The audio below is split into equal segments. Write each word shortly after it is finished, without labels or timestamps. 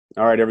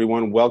All right,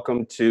 everyone.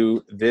 Welcome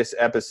to this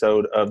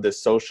episode of the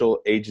Social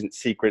Agent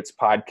Secrets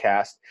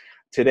podcast.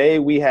 Today,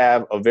 we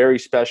have a very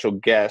special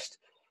guest,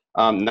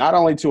 not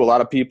only to a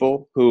lot of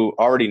people who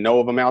already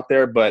know of him out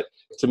there, but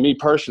to me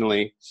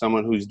personally,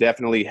 someone who's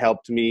definitely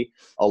helped me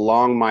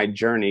along my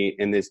journey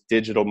in this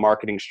digital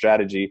marketing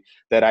strategy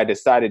that I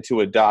decided to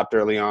adopt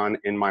early on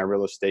in my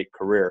real estate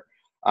career.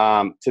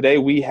 Today,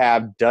 we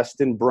have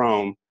Dustin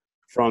Brohm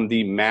from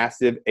the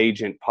Massive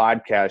Agent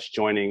podcast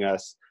joining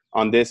us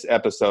on this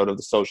episode of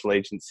the Social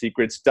Agent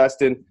Secrets.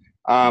 Dustin,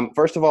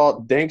 first of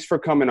all, thanks for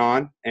coming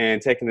on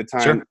and taking the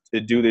time to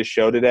do this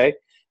show today.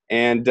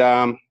 And,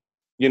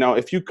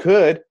 if you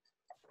could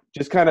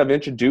just kind of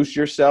introduce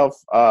yourself,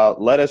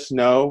 let us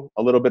know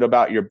a little bit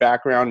about your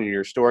background and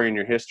your story and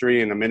your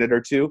history in a minute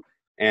or two.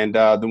 And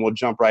then we'll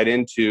jump right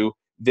into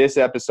this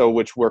episode,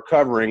 which we're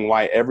covering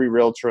why every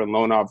realtor and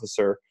loan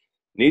officer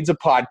needs a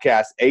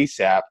podcast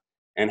ASAP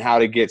and how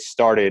to get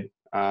started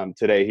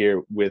today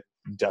here with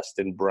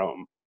Dustin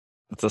Brohm.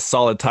 That's a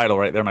solid title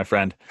right there, my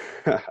friend.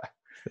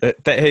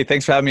 Hey,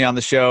 thanks for having me on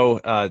the show.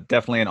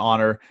 Definitely an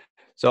honor.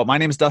 So my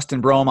name is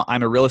Dustin Brohm.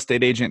 I'm a real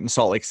estate agent in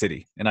Salt Lake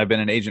City, and I've been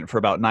an agent for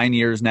about 9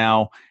 years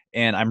now.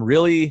 And I'm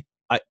really,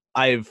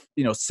 I've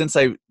since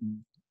I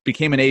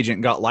became an agent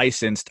and got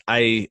licensed,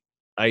 I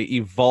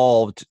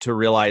evolved to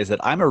realize that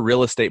I'm a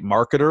real estate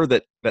marketer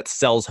that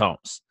sells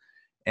homes.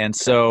 And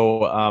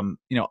so,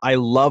 I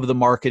love the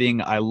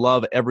marketing. I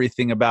love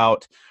everything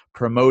about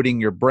promoting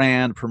your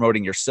brand,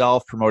 promoting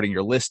yourself, promoting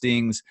your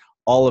listings,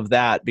 all of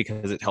that,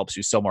 because it helps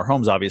you sell more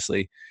homes,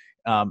 obviously.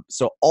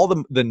 So all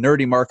the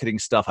nerdy marketing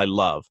stuff I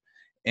love.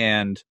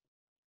 And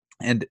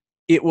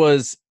it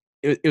was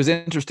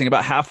interesting.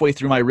 About halfway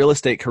through my real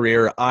estate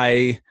career,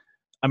 I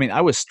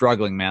was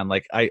struggling, man.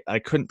 Like I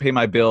couldn't pay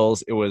my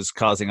bills. It was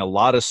causing a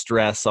lot of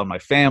stress on my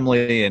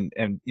family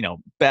and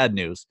bad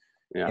news.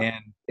 Yeah.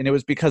 And it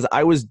was because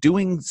I was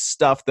doing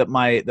stuff that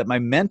my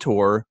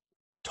mentor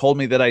told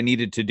me that I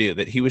needed to do,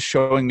 that he was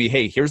showing me,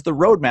 hey, here's the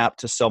roadmap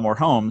to sell more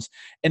homes.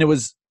 And it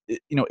was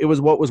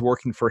what was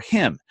working for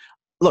him.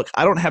 Look,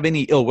 I don't have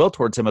any ill will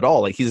towards him at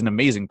all. Like, he's an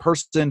amazing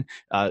person,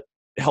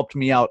 helped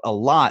me out a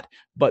lot.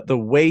 But the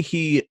way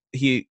he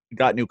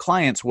got new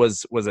clients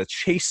was a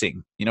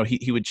chasing.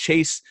 He would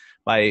chase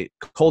by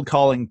cold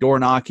calling, door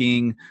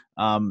knocking,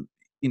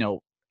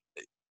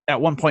 at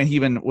one point, he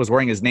even was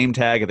wearing his name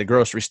tag at the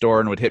grocery store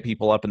and would hit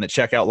people up in the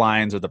checkout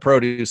lines or the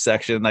produce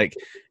section. Like,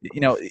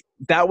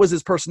 that was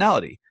his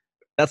personality.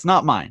 That's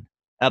not mine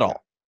at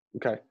all.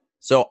 Okay.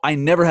 So I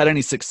never had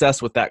any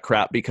success with that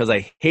crap because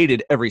I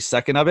hated every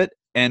second of it.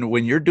 And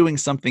when you're doing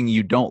something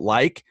you don't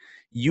like,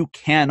 you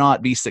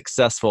cannot be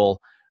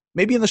successful,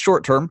 maybe in the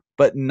short term,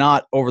 but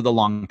not over the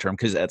long term.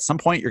 Because at some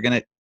point you're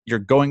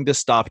going to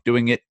stop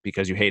doing it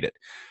because you hate it.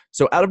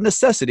 So out of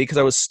necessity, because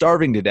I was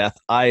starving to death,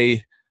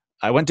 I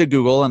went to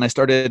Google and I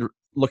started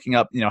looking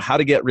up, how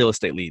to get real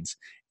estate leads.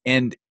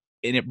 And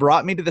it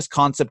brought me to this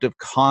concept of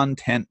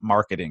content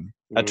marketing,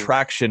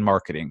 attraction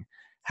marketing,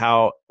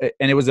 and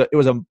it was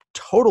a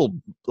total,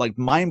 like,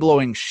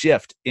 mind-blowing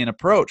shift in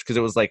approach. Cause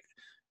it was like,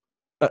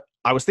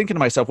 I was thinking to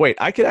myself, wait,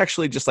 I could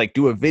actually just like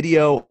do a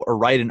video or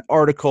write an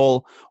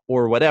article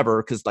or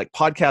whatever. Cause like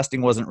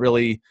podcasting wasn't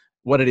really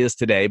what it is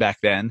today back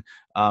then.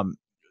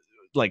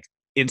 Like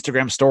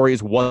Instagram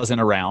stories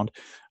wasn't around.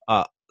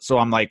 So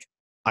I'm like,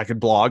 I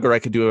could blog or I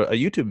could do a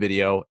YouTube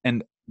video,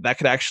 and that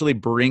could actually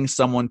bring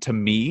someone to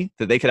me,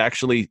 that they could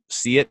actually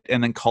see it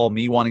and then call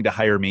me wanting to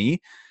hire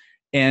me.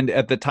 And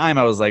at the time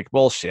I was like,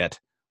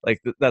 bullshit,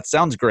 like that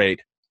sounds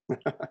great.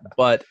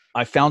 But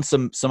I found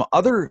some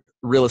other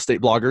real estate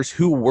bloggers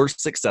who were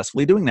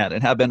successfully doing that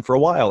and have been for a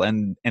while.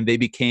 And they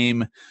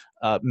became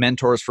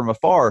mentors from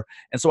afar.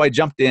 And so I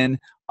jumped in.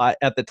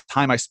 At the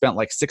time, I spent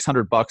like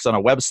 $600 on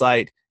a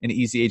website, an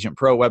Easy Agent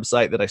Pro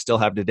website that I still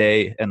have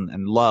today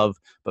and love.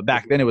 But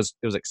back then it was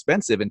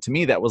expensive. And to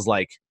me, that was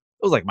like,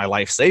 my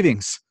life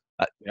savings.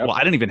 Yep. Well, I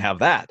didn't even have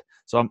that.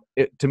 So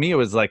to me, it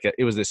was like,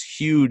 it was this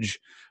huge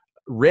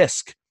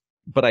risk.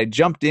 But I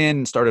jumped in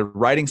and started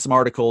writing some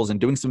articles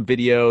and doing some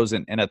videos.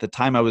 And at the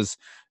time, I was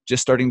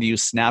just starting to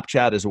use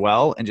Snapchat as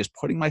well and just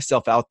putting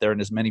myself out there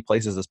in as many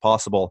places as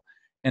possible.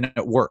 And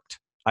it worked.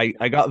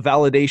 I got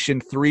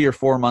validation 3 or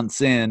 4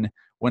 months in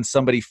when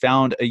somebody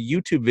found a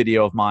YouTube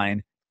video of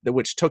mine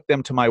which took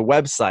them to my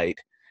website,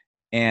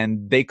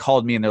 and they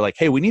called me and they're like,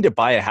 hey, we need to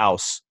buy a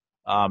house.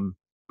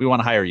 We want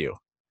to hire you.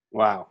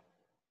 Wow.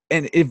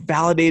 And it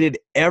validated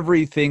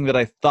everything that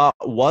I thought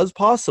was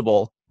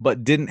possible,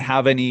 but didn't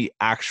have any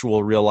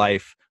actual real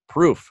life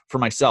proof for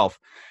myself.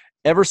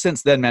 Ever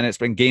since then, man, it's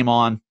been game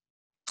on,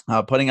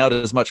 putting out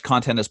as much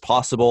content as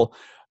possible.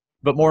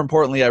 But more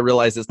importantly, I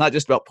realized it's not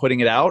just about putting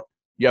it out.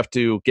 You have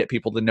to get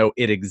people to know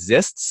it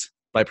exists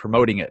by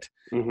promoting it.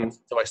 Mm-hmm.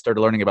 So I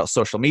started learning about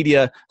social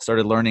media,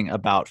 started learning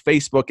about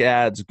Facebook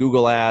ads,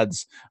 Google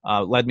ads,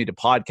 led me to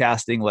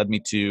podcasting, led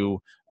me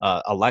to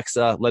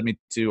Alexa, led me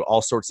to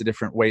all sorts of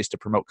different ways to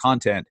promote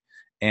content,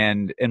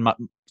 and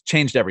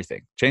changed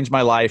everything, changed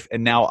my life.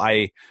 And now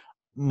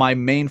my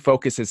main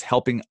focus is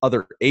helping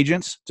other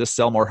agents to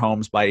sell more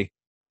homes by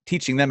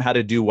teaching them how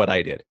to do what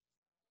I did.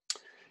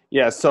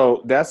 Yeah,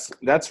 so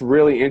that's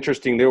really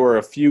interesting. There were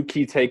a few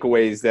key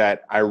takeaways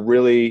that I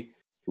really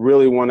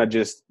want to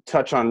just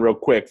touch on real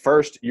quick.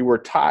 First, you were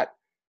taught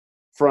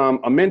from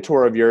a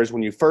mentor of yours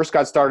when you first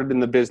got started in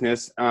the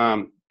business.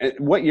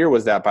 What year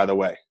was that, by the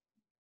way?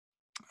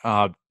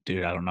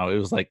 Dude, I don't know. It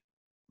was like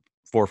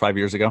 4 or 5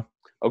 years ago.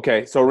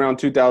 Okay, so around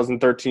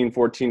 2013,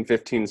 14,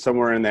 15,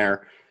 somewhere in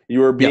there,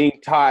 you were Yep.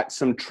 being taught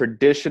some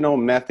traditional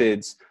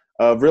methods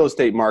of real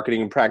estate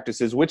marketing and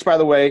practices, which, by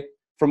the way,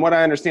 from what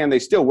I understand, they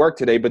still work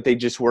today, but they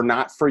just were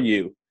not for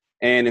you.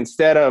 And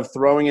instead of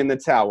throwing in the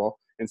towel,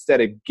 instead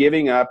of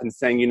giving up and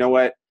saying, you know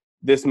what,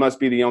 this must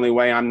be the only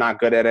way, I'm not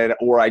good at it,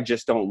 or I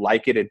just don't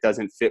like it, it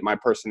doesn't fit my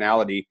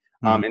personality.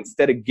 Mhm.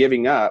 Instead of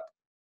giving up,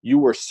 you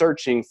were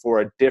searching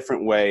for a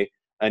different way,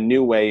 a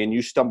new way, and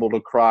you stumbled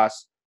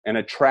across an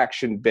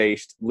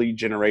attraction-based lead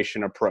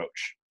generation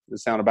approach. Does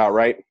that sound about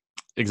right?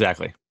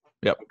 Exactly.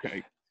 Yep.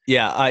 Okay.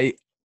 Yeah.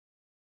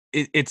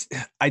 It's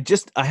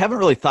I haven't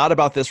really thought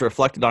about this,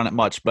 reflected on it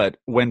much, but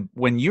when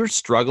you're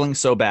struggling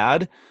so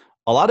bad,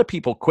 a lot of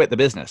people quit the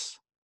business.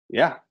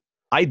 Yeah.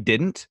 I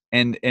didn't,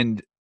 and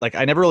like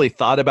I never really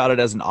thought about it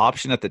as an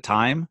option at the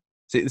time.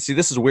 See,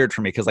 this is weird for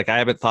me because like I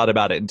haven't thought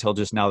about it until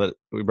just now that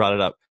we brought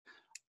it up.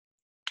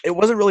 It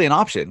wasn't really an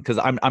option because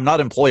I'm not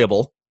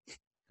employable.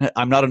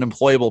 I'm not an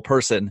employable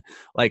person.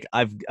 Like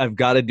I've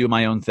got to do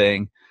my own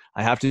thing.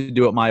 I have to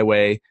do it my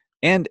way.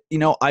 And you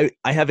know, I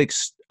have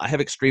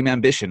extreme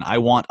ambition. I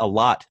want a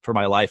lot for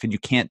my life, and you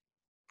can't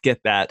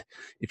get that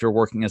if you're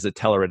working as a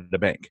teller at a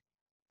bank.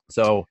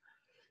 So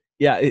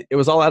yeah, it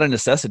was all out of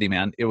necessity,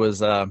 man. It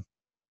was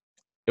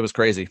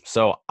crazy.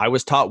 So I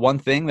was taught one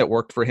thing that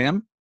worked for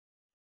him.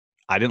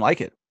 I didn't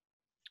like it.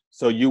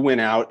 So you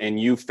went out and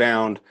you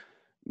found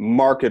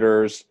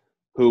marketers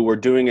who were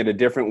doing it a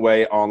different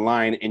way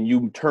online, and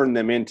you turned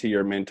them into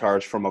your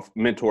mentors from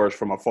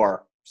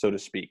afar, so to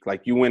speak.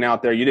 Like you went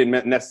out there, you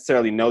didn't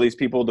necessarily know these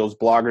people, those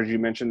bloggers you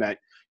mentioned that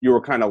you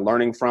were kind of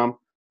learning from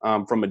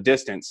a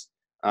distance.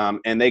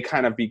 And they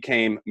kind of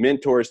became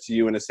mentors to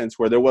you in a sense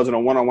where there wasn't a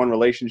one-on-one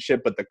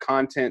relationship, but the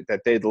content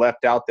that they'd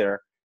left out there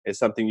is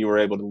something you were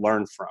able to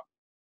learn from,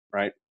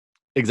 right?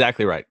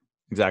 Exactly right.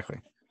 Exactly.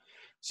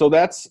 So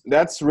that's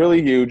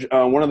really huge.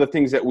 One of the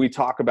things that we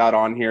talk about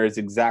on here is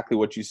exactly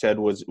what you said,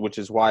 which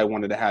is why I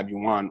wanted to have you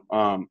on.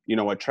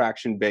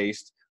 Attraction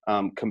based,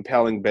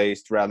 compelling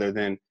based, rather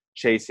than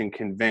chase and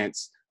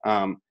convince.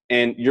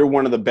 And you're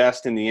one of the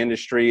best in the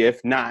industry,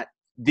 if not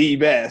the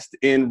best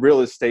in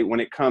real estate when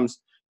it comes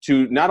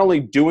to not only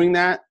doing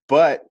that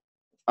but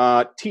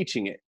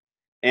teaching it.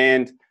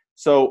 And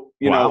so,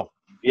 Wow.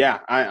 yeah,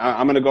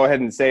 I'm going to go ahead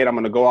and say it. I'm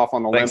going to go off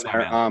on the limb Thanks, my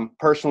there. man.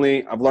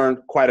 Personally, I've learned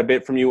quite a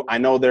bit from you. I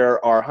know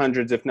there are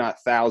hundreds, if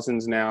not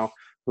thousands now,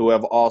 who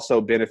have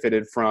also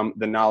benefited from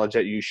the knowledge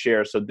that you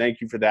share. So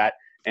thank you for that.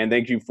 And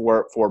thank you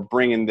for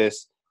bringing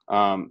this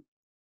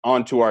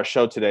onto our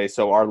show today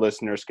so our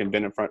listeners can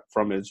benefit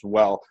from it as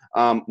well.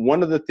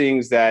 One of the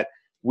things that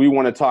we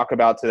want to talk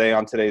about today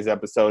on today's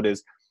episode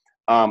is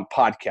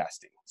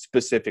podcasting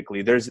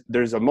specifically.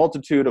 There's a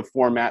multitude of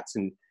formats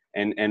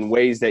and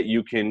ways that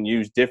you can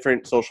use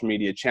different social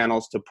media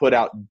channels to put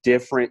out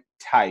different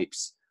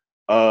types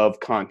of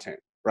content,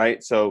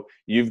 right? So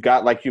you've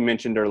got, like you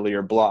mentioned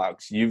earlier,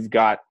 blogs, you've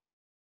got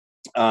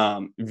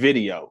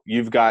video,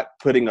 you've got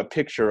putting a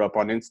picture up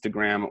on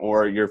Instagram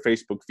or your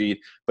Facebook feed,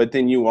 but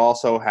then you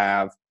also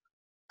have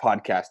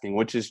podcasting,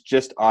 which is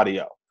just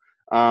audio.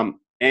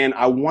 And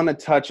I want to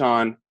touch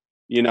on,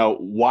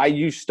 why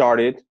you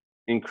started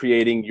in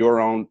creating your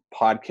own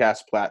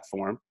podcast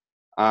platform,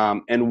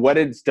 and what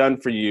it's done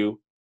for you,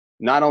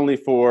 not only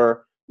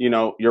for,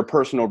 your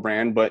personal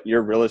brand, but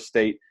your real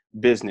estate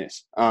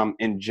business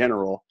in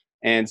general.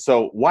 And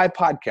so why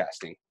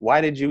podcasting?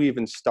 Why did you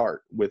even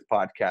start with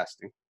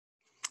podcasting?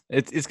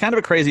 It's kind of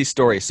a crazy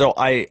story. So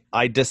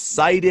I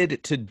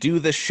decided to do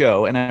the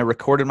show, and I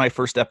recorded my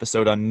first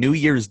episode on New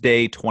Year's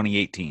Day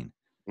 2018.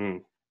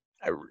 Mm.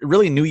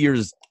 Really New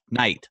Year's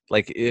night.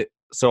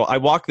 So I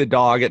walk the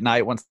dog at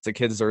night once the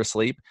kids are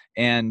asleep,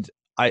 and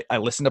I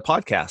listen to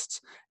podcasts.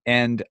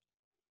 And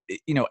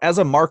as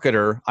a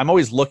marketer, I'm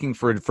always looking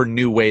for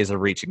new ways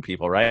of reaching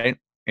people, right?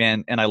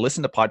 And I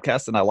listened to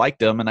podcasts and I liked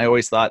them, and I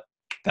always thought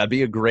that'd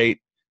be a great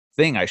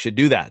thing. I should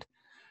do that.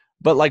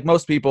 But like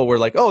most people were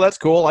like, oh, that's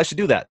cool, I should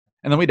do that.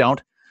 And then we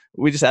don't.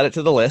 We just add it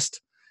to the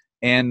list.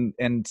 And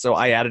so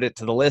I added it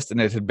to the list, and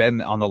it had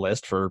been on the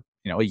list for,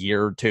 a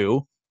year or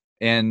two.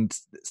 And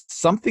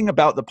something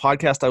about the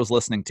podcast I was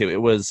listening to, it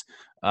was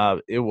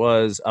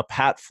a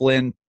Pat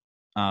Flynn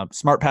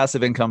Smart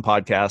Passive Income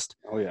podcast.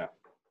 Oh yeah.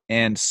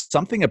 And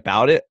something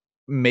about it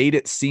made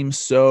it seem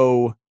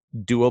so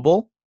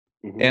doable,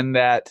 Mm-hmm. and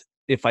that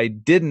if I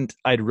didn't,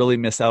 I'd really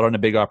miss out on a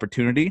big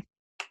opportunity.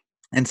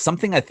 And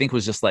something I think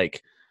was just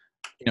like,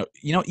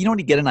 you know when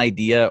you get an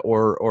idea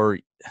or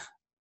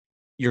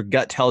your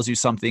gut tells you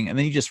something and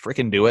then you just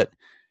freaking do it.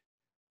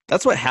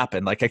 That's what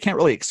happened. Like I can't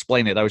really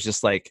explain it. I was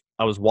just like,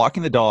 I was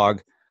walking the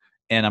dog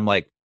and I'm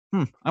like,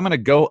 I'm going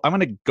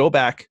to go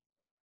back.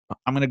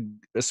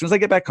 As soon as I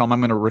get back home, I'm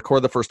going to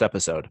record the first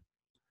episode.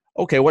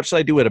 Okay, what should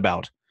I do it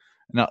about?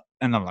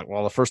 And I'm like,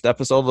 well, the first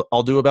episode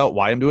I'll do about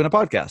why I'm doing a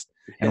podcast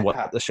and what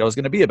Yeah. the show is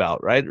going to be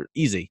about, right?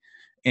 Easy.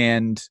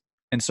 And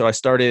so I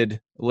started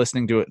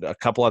listening to a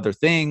couple other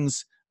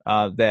things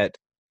that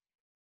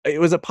it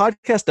was a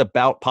podcast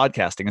about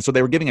podcasting. And so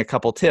they were giving a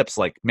couple tips,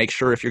 like make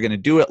sure if you're going to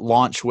do it,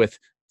 launch with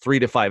 3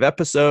 to 5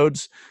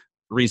 episodes.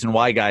 Reason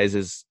why, guys,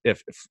 is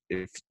if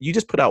you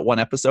just put out one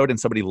episode and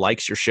somebody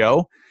likes your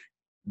show,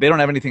 they don't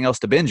have anything else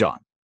to binge on.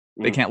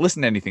 They can't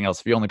listen to anything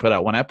else if you only put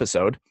out one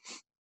episode.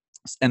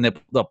 And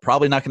they're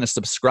probably not going to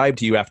subscribe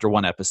to you after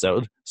one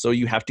episode. So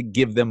you have to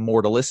give them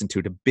more to listen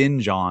to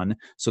binge on,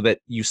 so that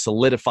you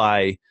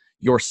solidify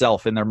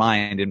yourself in their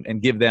mind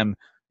and give them,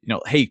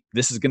 hey,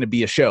 this is going to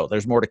be a show.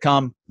 There's more to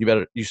come.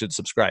 You should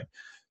subscribe.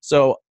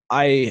 So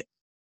I'm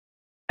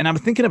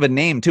thinking of a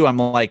name too. I'm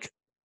like,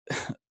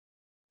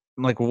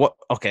 what?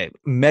 Okay.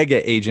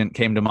 Mega Agent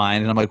came to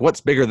mind. And I'm like,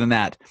 what's bigger than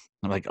that?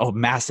 I'm like, oh,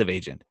 Massive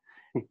Agent.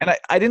 And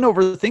I didn't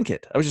overthink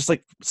it. I was just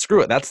like,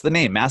 screw it. That's the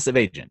name, Massive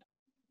Agent.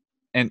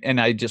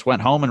 And I just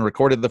went home and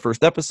recorded the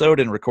first episode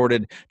and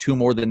recorded 2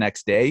 more the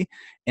next day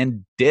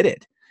and did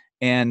it.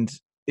 And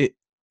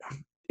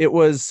it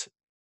was,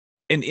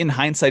 in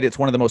hindsight, it's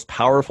one of the most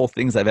powerful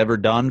things I've ever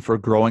done for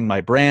growing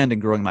my brand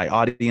and growing my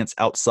audience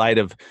outside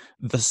of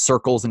the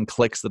circles and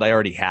clicks that I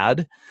already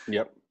had.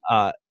 Yep.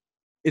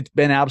 It's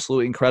been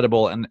absolutely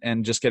incredible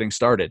and just getting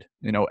started.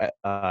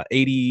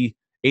 80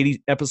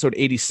 episode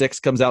 86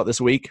 comes out this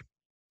week.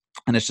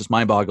 And it's just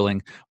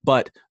mind-boggling.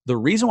 But the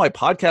reason why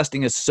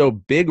podcasting is so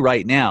big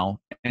right now,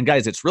 and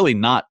guys, it's really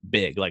not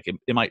big. Like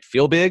it might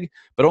feel big,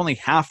 but only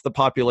half the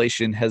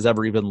population has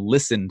ever even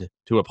listened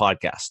to a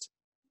podcast.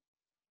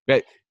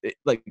 Right?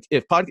 Like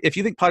if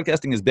you think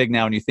podcasting is big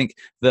now, and you think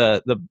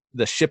the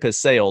ship has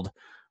sailed,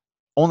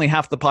 only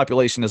half the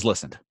population has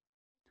listened.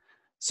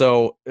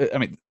 So I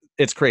mean,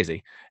 it's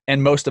crazy,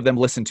 and most of them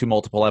listen to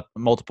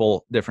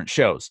multiple different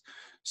shows.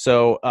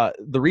 So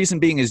the reason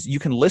being is you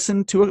can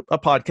listen to a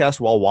podcast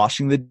while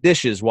washing the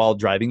dishes, while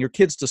driving your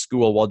kids to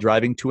school, while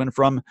driving to and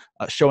from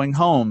showing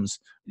homes.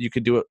 You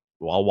could do it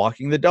while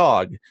walking the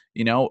dog.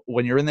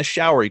 When you're in the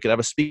shower, you could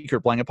have a speaker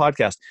playing a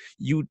podcast.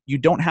 You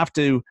don't have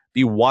to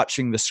be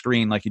watching the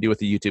screen like you do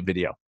with a YouTube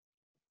video.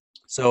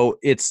 So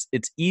it's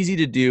easy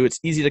to do.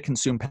 It's easy to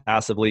consume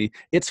passively.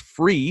 It's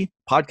free.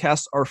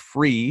 Podcasts are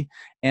free,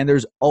 and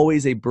there's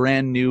always a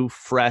brand new,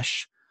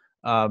 fresh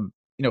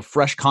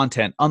fresh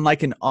content.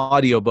 Unlike an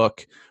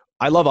audiobook,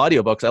 I love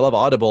audiobooks. I love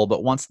Audible,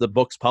 but once the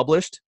book's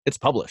published, it's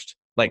published.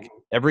 Like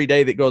every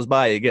day that goes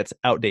by, it gets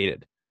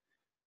outdated.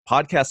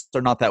 Podcasts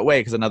are not that way,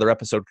 because another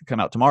episode could come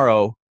out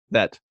tomorrow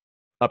that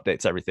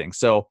updates everything.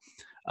 So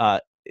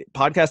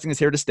podcasting is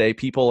here to stay.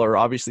 People are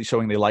obviously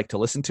showing they like to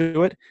listen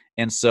to it.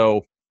 And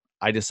so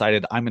I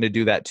decided I'm going to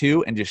do that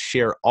too, and just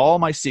share all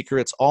my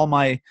secrets, all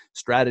my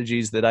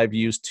strategies that I've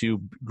used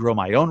to grow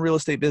my own real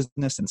estate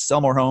business and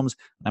sell more homes.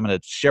 I'm going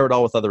to share it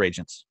all with other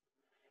agents.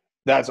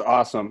 That's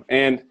awesome.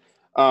 And,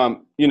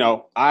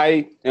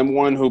 I am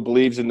one who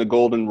believes in the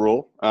golden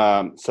rule.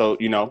 So,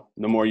 the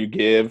more you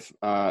give,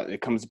 it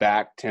comes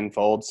back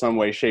tenfold, some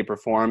way, shape, or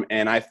form.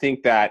 And I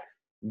think that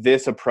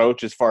this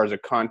approach, as far as a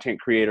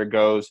content creator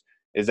goes,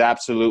 is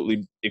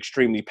absolutely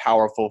extremely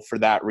powerful for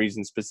that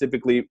reason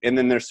specifically. And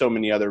then there's so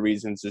many other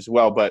reasons as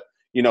well. But,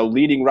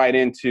 leading right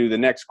into the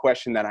next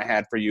question that I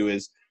had for you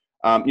is,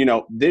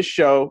 this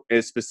show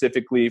is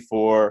specifically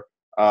for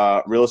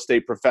real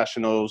estate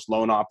professionals,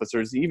 loan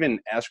officers, even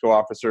escrow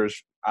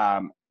officers.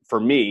 For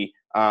me,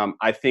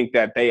 I think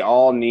that they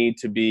all need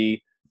to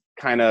be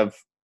kind of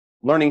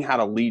learning how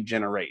to lead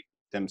generate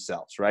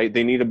themselves, right?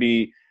 They need to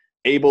be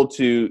able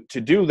to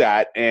do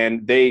that.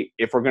 And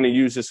if we're going to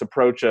use this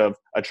approach of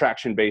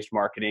attraction-based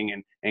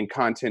marketing and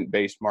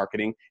content-based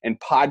marketing, and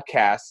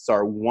podcasts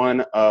are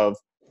one of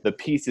the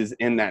pieces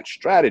in that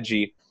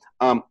strategy,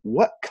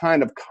 what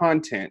kind of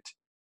content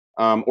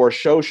or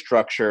show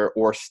structure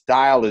or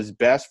style is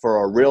best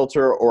for a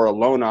realtor or a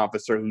loan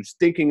officer who's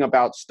thinking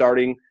about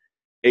starting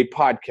a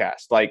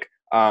podcast? Like,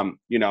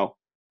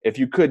 if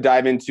you could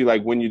dive into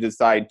like when you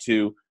decide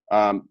to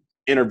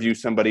interview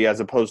somebody as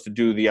opposed to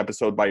do the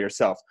episode by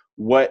yourself,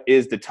 what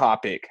is the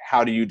topic?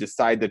 How do you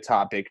decide the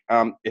topic?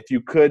 If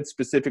you could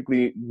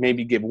specifically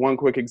maybe give one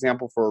quick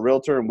example for a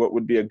realtor, and what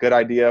would be a good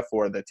idea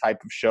for the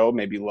type of show,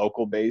 maybe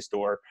local based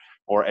or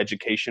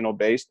educational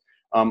based,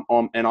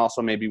 and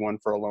also maybe one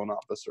for a loan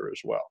officer as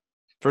well.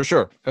 For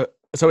sure.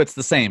 So it's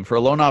the same for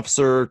a loan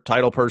officer,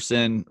 title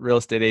person, real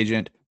estate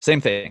agent,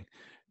 same thing.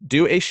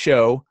 Do a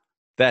show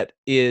that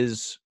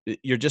is,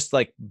 you're just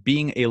like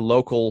being a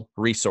local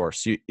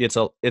resource. It's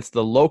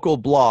the local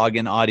blog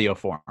in audio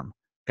form.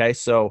 Okay.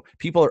 So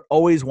people are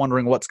always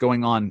wondering what's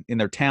going on in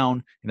their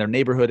town, in their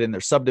neighborhood, in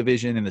their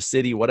subdivision, in the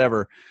city,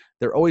 whatever.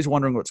 They're always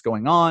wondering what's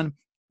going on.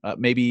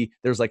 Maybe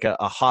there's like a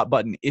hot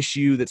button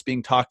issue that's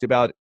being talked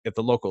about at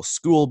the local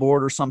school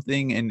board or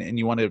something, and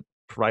you want to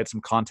provide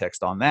some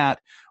context on that,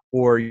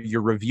 or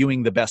you're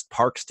reviewing the best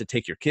parks to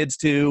take your kids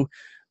to.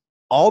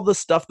 All the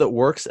stuff that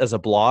works as a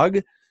blog,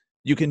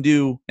 you can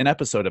do an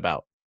episode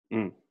about.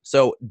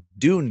 So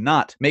do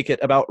not make it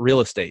about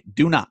real estate.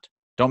 Do not.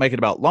 Don't make it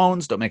about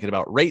loans. Don't make it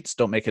about rates.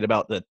 Don't make it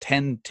about the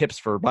 10 tips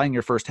for buying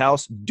your first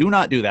house. Do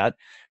not do that,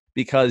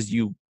 because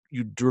you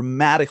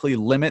dramatically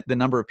limit the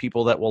number of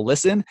people that will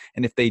listen.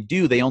 And if they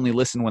do, they only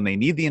listen when they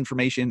need the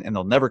information, and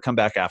they'll never come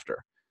back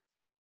after.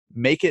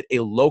 Make it a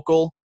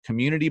local,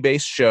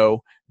 community-based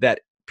show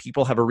that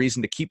people have a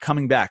reason to keep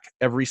coming back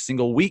every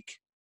single week.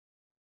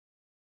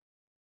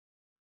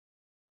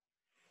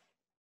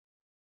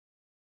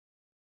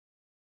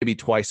 Maybe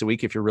twice a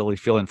week if you're really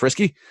feeling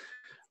frisky.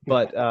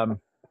 But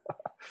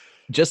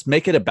just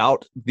make it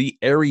about the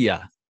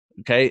area,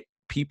 okay?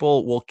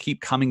 People will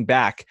keep coming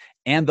back,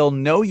 and they'll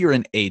know you're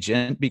an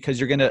agent because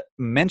you're going to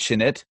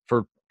mention it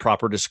for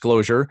proper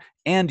disclosure.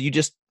 And you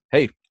just,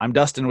 hey, I'm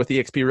Dustin with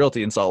eXp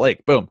Realty in Salt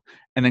Lake. Boom.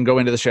 And then go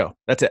into the show.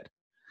 That's it.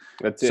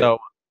 That's it. So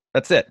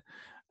that's it.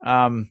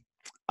 What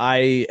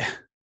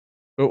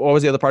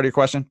was the other part of your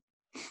question?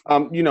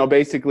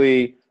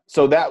 Basically,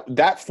 so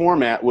that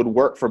format would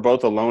work for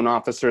both a loan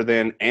officer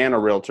then and a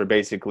realtor,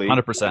 basically.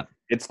 100%.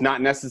 It's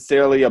not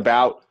necessarily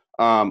about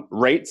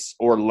rates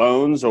or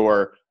loans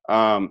or,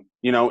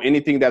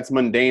 anything that's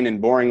mundane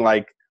and boring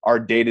like our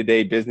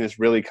day-to-day business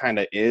really kind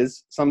of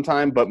is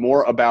sometimes, but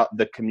more about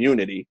the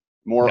community,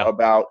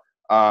 about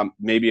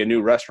maybe a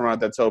new restaurant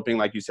that's opening,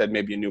 like you said,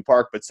 maybe a new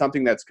park, but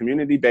something that's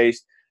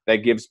community-based that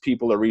gives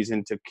people a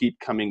reason to keep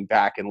coming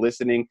back and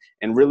listening.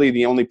 And really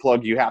the only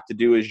plug you have to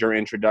do is your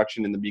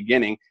introduction in the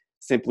beginning,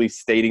 simply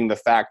stating the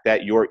fact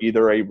that you're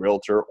either a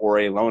realtor or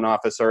a loan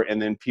officer,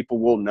 and then people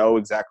will know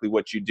exactly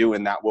what you do,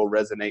 and that will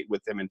resonate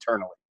with them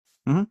internally.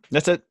 Mm-hmm.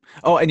 That's it.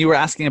 Oh, and you were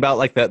asking about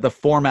like the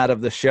format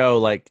of the show,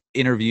 like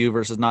interview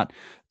versus not.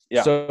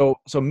 Yeah. So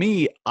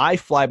me, I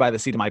fly by the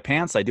seat of my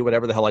pants. I do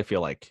whatever the hell I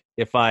feel like.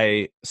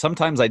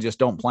 Sometimes I just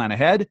don't plan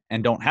ahead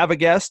and don't have a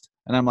guest,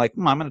 and I'm like,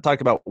 I'm going to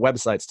talk about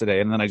websites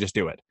today, and then I just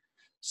do it.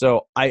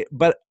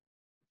 But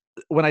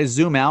when I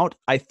zoom out,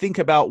 I think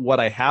about what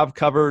I have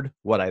covered,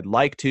 what I'd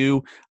like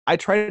to. I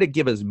try to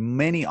give as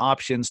many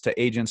options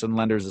to agents and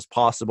lenders as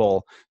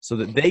possible so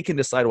that they can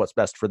decide what's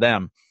best for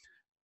them.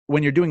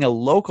 When you're doing a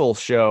local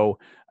show,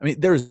 I mean,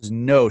 there's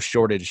no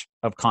shortage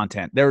of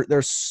content.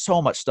 There's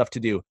so much stuff to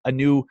do. A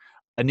new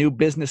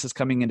business is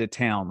coming into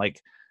town.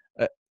 Like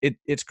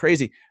it's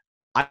crazy.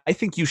 I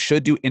think you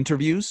should do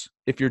interviews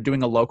if you're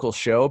doing a local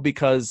show,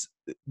 because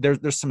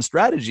there's some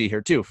strategy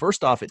here too.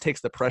 First off, it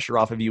takes the pressure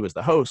off of you as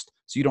the host,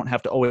 so you don't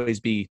have to always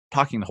be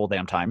talking the whole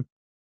damn time.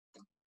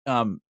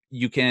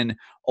 You can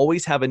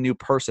always have a new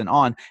person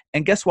on,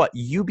 and guess what?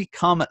 You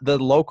become the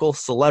local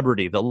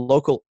celebrity, the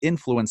local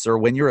influencer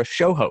when you're a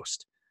show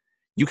host.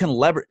 You can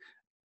leverage.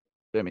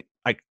 I mean,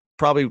 I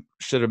probably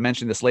should have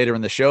mentioned this later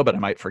in the show, but I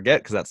might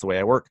forget because that's the way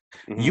I work.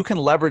 Mm-hmm. You can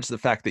leverage the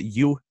fact that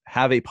you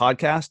have a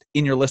podcast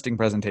in your listing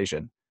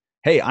presentation.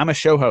 Hey, I'm a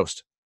show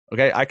host.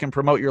 Okay, I can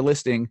promote your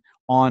listing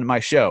on my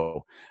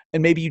show.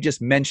 And maybe you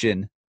just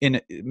mention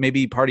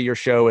maybe part of your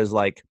show is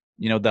like,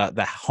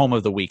 the home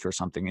of the week or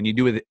something, and you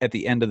do it at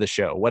the end of the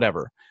show,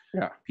 whatever.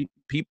 Yeah.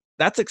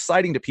 That's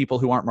exciting to people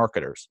who aren't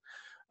marketers.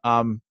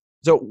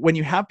 So when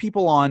you have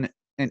people on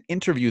and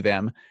interview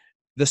them,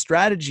 the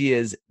strategy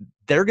is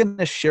they're going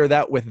to share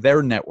that with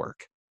their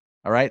network.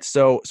 All right.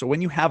 So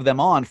when you have them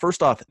on,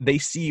 first off, they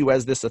see you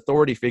as this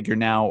authority figure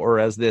now, or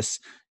as this,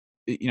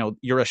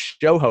 you're a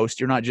show host.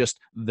 You're not just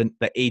the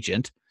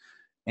agent.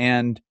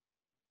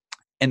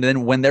 And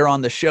then when they're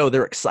on the show,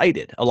 they're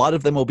excited. A lot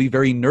of them will be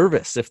very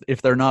nervous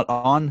if they're not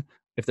on,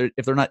 if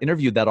they're not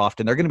interviewed that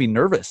often. They're going to be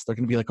nervous. They're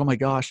going to be like, oh my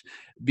gosh,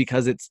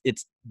 because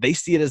they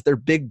see it as their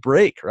big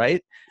break,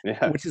 right?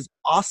 Yeah. Which is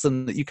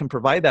awesome that you can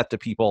provide that to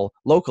people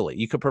locally.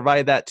 You could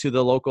provide that to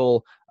the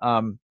local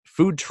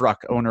food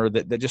truck owner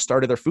that just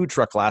started their food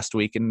truck last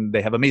week, and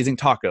they have amazing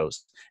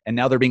tacos, and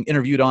now they're being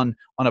interviewed on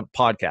a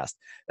podcast.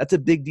 That's a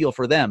big deal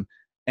for them.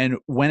 And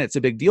when it's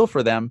a big deal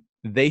for them,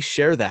 they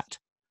share that.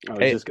 I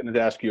was just going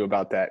to ask you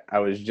about that. I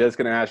was just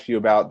going to ask you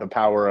about the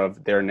power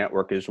of their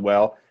network as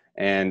well,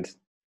 and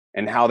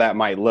how that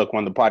might look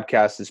when the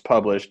podcast is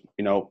published.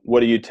 What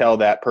do you tell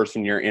that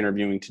person you're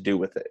interviewing to do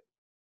with it?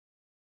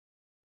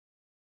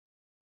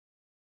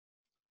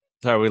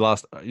 Sorry, we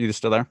lost. Are you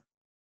still there?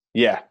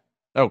 Yeah.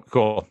 Oh,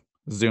 cool.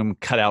 Zoom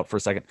cut out for a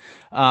second.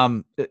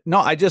 No,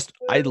 I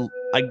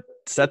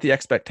set the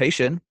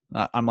expectation.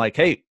 I'm like,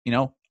 hey,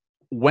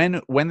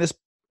 when this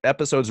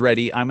episode's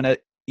ready, I'm going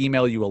to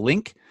email you a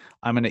link.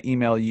 I'm going to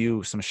email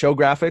you some show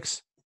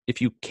graphics. If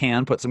you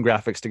can, put some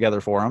graphics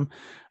together for them,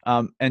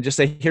 and just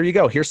say, here you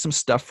go. Here's some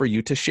stuff for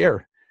you to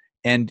share.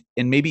 And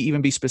maybe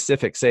even be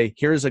specific. Say,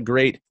 here's a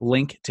great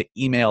link to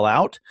email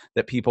out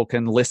that people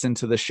can listen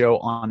to the show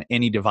on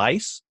any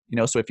device.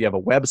 So if you have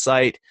a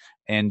website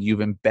and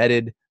you've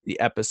embedded the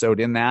episode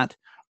in that,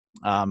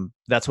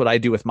 that's what I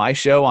do with my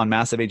show on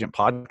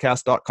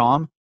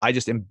massiveagentpodcast.com. I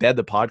just embed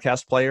the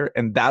podcast player,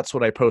 and that's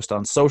what I post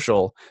on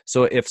social.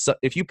 So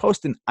if you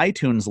post an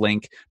iTunes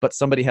link, but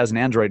somebody has an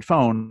Android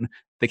phone,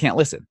 they can't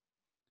listen.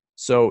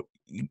 So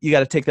you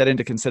got to take that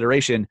into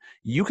consideration.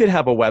 You could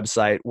have a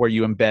website where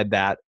you embed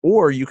that,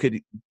 or you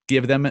could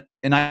give them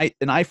an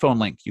iPhone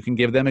link. You can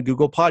give them a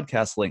Google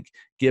Podcast link,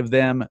 give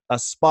them a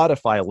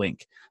Spotify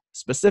link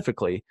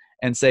specifically,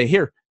 and say,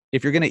 here,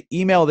 If you're going to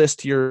email this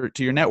to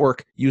your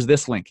network, use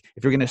this link.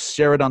 If you're going to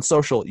share it on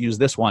social, use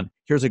this one.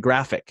 Here's a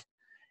graphic.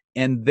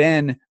 And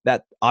then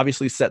that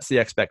obviously sets the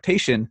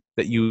expectation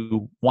that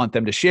you want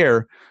them to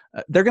share.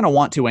 They're going to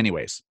want to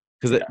anyways,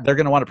 because they're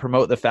going to want to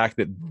promote the fact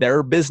that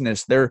their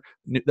business, their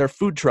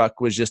food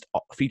truck was just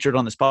featured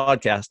on this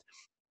podcast.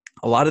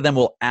 A lot of them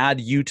will add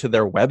you to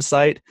their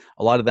website.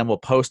 A lot of them will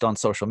post on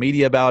social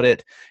media about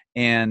it.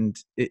 And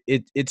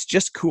it's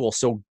just cool.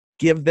 So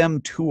give them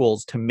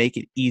tools to make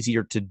it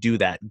easier to do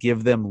that.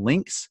 Give them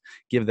links,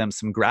 give them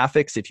some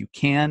graphics if you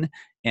can,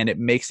 and it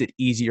makes it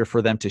easier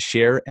for them to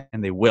share,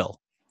 and they will.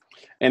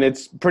 And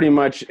it's pretty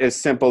much as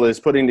simple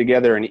as putting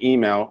together an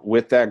email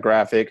with that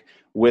graphic,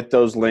 with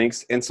those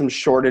links, and some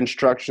short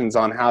instructions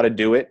on how to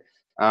do it.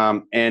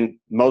 And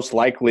most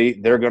likely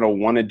they're going to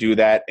want to do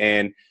that.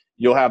 And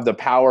you'll have the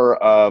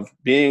power of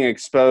being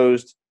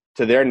exposed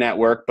to their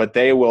network, but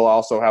they will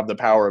also have the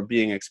power of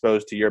being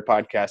exposed to your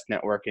podcast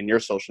network and your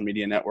social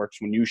media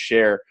networks when you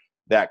share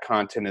that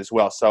content as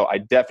well. So I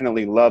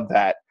definitely love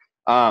that.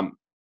 Do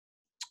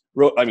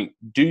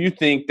you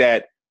think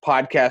that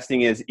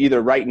podcasting is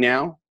either right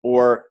now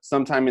or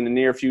sometime in the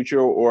near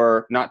future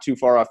or not too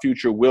far off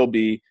future will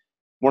be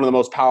one of the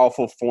most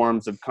powerful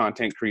forms of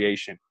content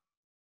creation?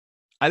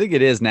 I think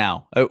it is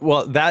now.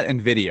 Well, that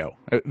and video.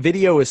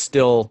 Video is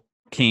still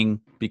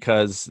king,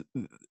 because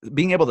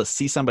being able to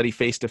see somebody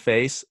face to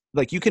face,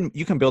 like you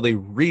can build a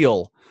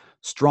real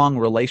strong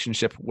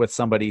relationship with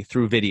somebody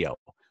through video.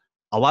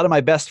 A lot of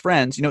my best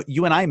friends,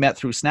 you and I met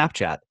through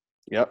Snapchat.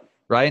 Yep.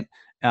 Right.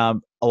 A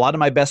lot of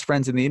my best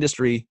friends in the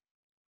industry,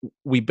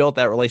 we built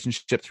that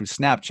relationship through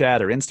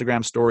Snapchat or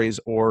Instagram stories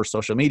or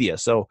social media.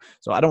 So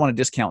I don't want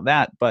to discount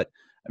that, but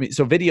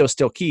so video is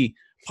still key.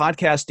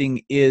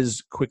 Podcasting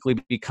is quickly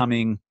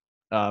becoming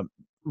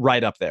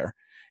right up there.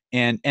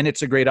 And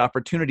it's a great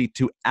opportunity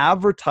to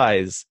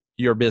advertise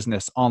your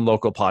business on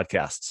local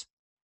podcasts,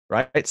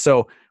 right?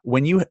 So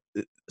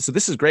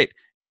this is great.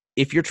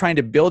 If you're trying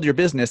to build your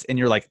business and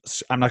you're like,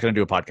 I'm not going to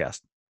do a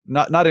podcast,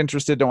 not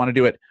interested, don't want to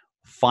do it,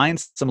 find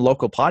some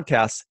local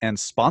podcasts and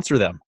sponsor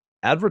them.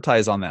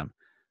 Advertise on them.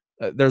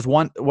 There's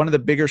one of the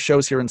bigger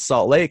shows here in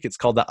Salt Lake. It's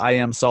called the I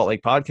Am Salt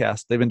Lake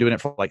podcast. They've been doing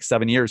it for like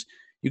 7 years.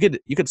 You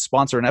could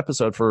sponsor an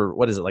episode for,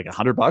 what is it, like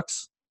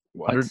 $100?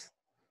 What?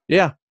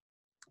 Yeah.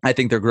 I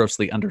think they're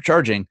grossly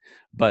undercharging,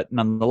 but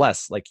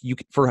nonetheless, like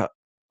for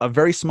a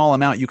very small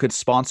amount, you could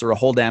sponsor a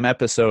whole damn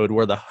episode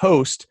where the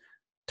host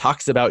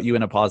talks about you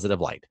in a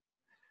positive light.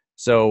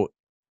 So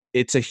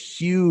it's a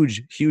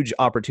huge, huge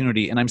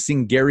opportunity. And I'm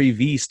seeing Gary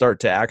Vee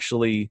start to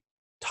actually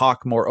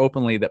talk more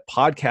openly that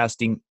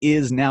podcasting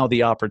is now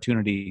the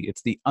opportunity.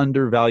 It's the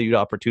undervalued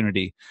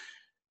opportunity.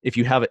 If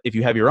you have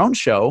your own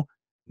show,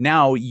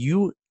 now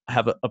you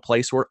have a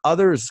place where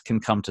others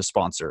can come to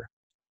sponsor.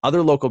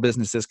 Other local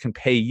businesses can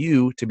pay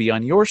you to be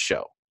on your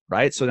show,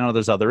 right? So now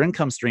there's other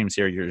income streams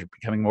here. You're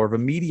becoming more of a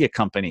media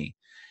company,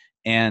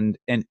 and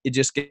it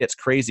just gets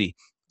crazy.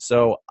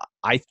 So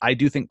I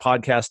do think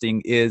podcasting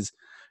is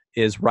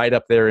right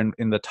up there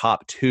in the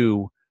top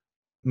two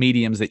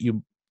mediums that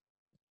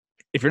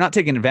if you're not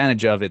taking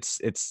advantage of,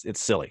 it's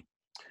silly.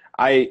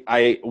 I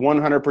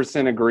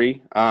 100%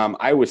 agree.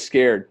 I was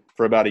scared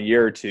for about a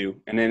year or two,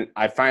 and then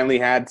I finally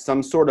had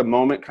some sort of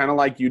moment, kind of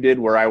like you did,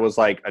 where I was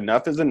like,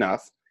 enough is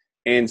enough.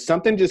 And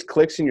something just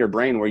clicks in your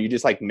brain where you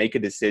just like make a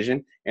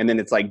decision and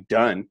then it's like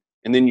done.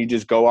 And then you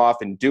just go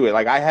off and do it.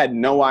 Like I had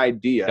no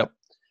idea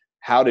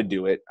how to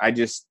do it. I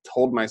just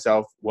told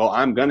myself, well,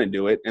 I'm going to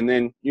do it. And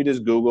then you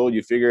just Google,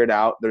 you figure it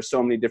out. There's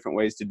so many different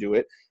ways to do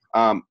it.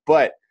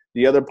 But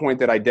the other point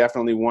that I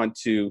definitely want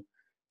to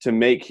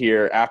make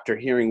here after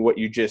hearing what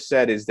you just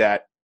said is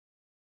that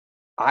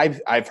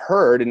I've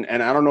heard,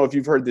 and I don't know if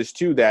you've heard this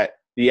too, that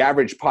the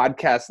average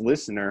podcast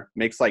listener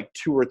makes like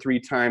 2 or 3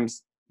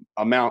 times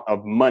amount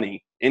of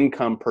money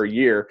income per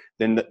year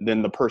than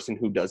the person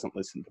who doesn't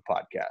listen to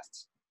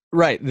podcasts.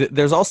 Right.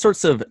 There's all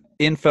sorts of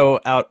info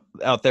out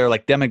there,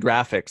 like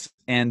demographics,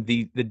 and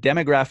the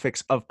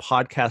demographics of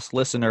podcast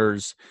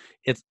listeners.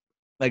 It's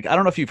like, I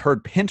don't know if you've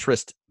heard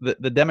Pinterest, the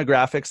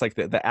demographics, like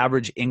the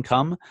average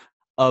income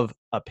of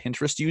a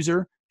Pinterest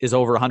user is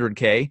over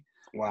 100K.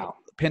 Wow.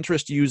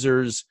 Pinterest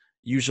users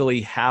usually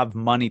have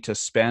money to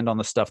spend on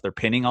the stuff they're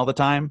pinning all the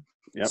time.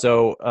 Yep.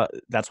 So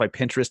that's why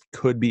Pinterest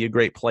could be a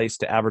great place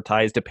to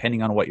advertise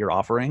depending on what you're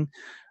offering.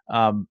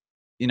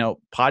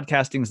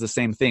 Podcasting is the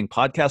same thing.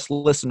 Podcast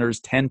listeners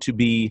tend to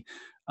be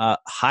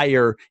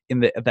higher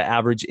in the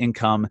average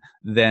income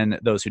than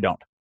those who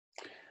don't.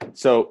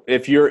 So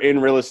if you're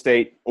in real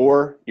estate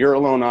or you're a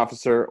loan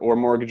officer or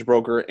mortgage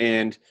broker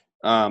and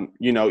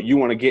you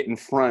want to get in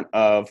front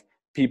of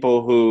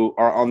people who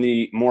are on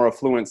the more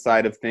affluent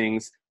side of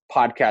things,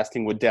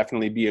 podcasting would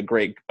definitely be a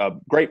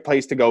great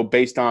place to go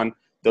based on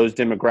those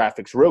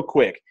demographics. Real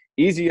quick,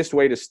 easiest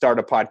way to start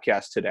a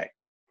podcast today?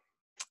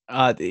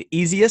 The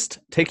easiest,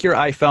 take your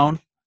iPhone,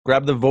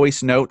 grab the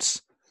voice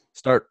notes,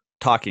 start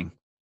talking.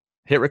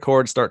 Hit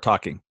record, start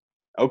talking.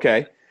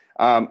 Okay.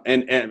 And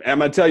I'm going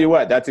to tell you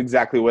what, that's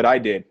exactly what I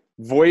did.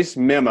 Voice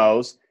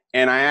memos,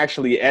 and I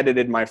actually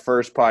edited my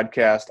first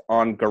podcast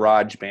on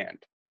GarageBand.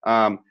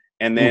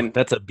 And Ooh, then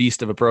that's a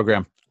beast of a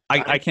program.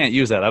 I can't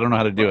use that. I don't know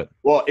how to do it.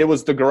 well, it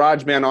was the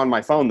GarageBand on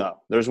my phone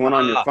though. There's one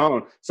on your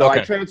phone. So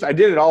okay. I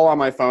did it all on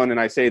my phone, and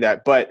I say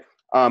that. But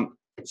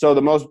so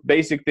the most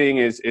basic thing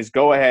is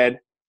go ahead,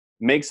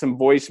 make some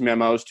voice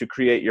memos to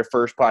create your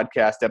first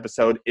podcast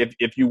episode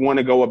if you want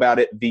to go about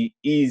it the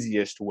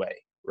easiest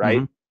way,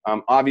 right?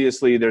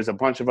 Obviously, there's a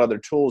bunch of other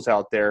tools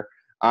out there.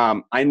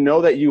 I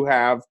know that you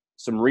have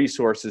some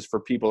resources for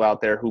people out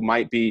there who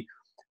might be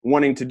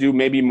wanting to do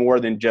maybe more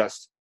than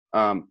just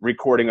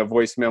recording a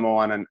voice memo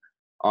on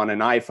an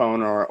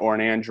iPhone or an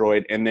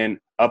Android and then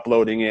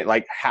uploading it.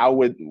 Like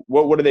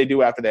what do they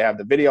do after they have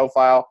the video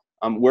file?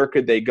 Where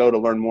could they go to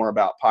learn more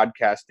about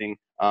podcasting,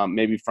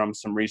 maybe from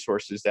some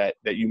resources that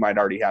you might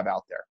already have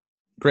out there?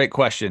 Great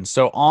question.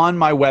 So on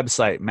my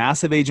website,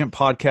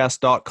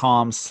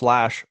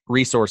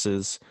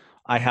 massiveagentpodcast.com/resources,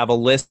 I have a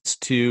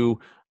list to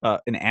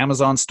an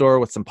Amazon store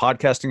with some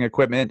podcasting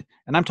equipment.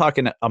 And I'm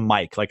talking a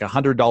mic, like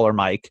 $100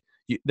 mic.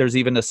 There's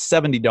even a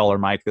 $70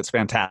 mic that's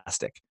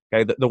fantastic.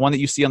 Okay, the one that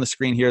you see on the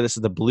screen here, this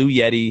is the Blue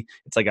Yeti.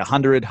 It's like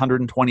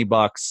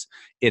 $120.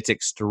 It's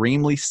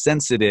extremely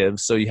sensitive,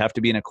 so you have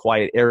to be in a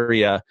quiet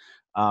area,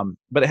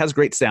 but it has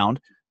great sound.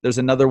 There's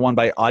another one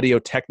by Audio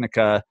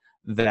Technica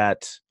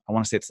that I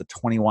want to say it's the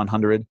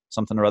 2100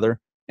 something or other,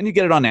 and you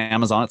get it on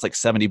Amazon. It's like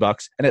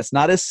 $70, and it's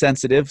not as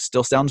sensitive.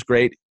 Still sounds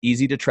great,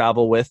 easy to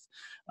travel with,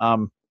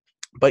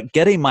 but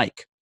get a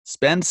mic.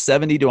 Spend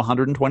 $70 to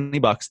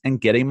 $120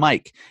 and get a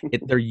mic.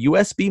 They're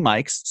USB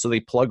mics, so they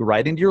plug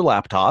right into your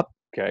laptop.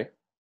 Okay.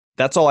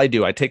 That's all I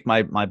do. I take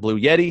my Blue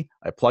Yeti,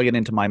 I plug it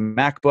into my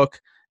MacBook,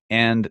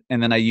 and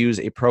then I use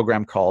a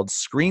program called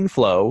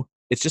ScreenFlow.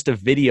 It's just a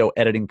video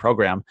editing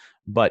program,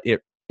 but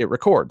it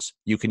records.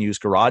 You can use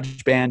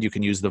GarageBand. You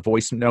can use the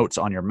voice notes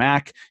on your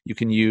Mac. You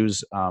can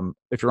use,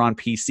 if you're on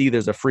PC,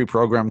 there's a free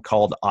program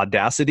called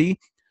Audacity.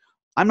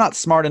 I'm not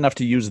smart enough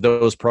to use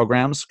those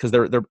programs because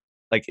they're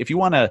like, if you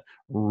want to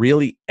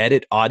really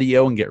edit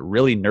audio and get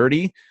really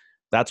nerdy,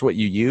 that's what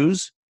you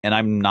use, and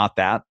I'm not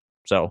that.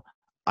 So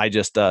I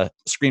just,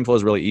 ScreenFlow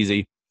is really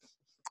easy.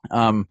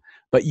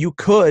 But you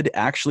could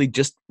actually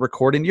just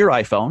record into your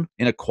iPhone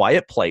in a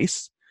quiet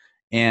place.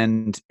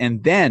 And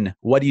then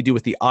what do you do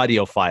with the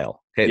audio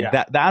file? Okay.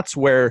 Yeah. That's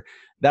where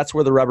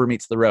the rubber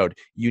meets the road.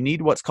 You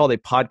need what's called a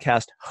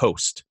podcast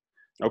host.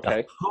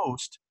 Okay. A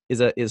host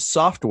is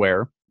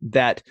software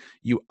that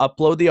you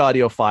upload the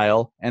audio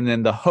file, and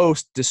then the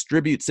host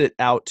distributes it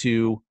out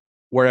to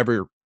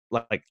wherever,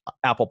 like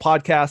Apple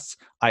Podcasts,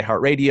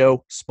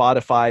 iHeartRadio,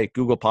 Spotify,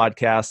 Google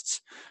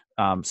Podcasts,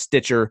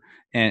 Stitcher,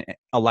 and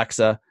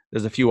Alexa.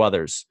 There's a few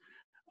others.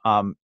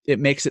 It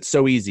makes it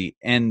so easy.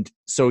 And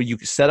so you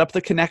set up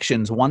the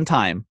connections one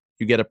time.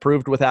 You get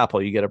approved with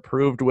Apple. You get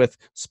approved with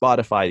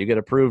Spotify. You get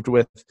approved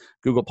with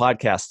Google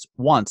Podcasts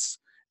once.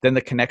 Then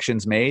the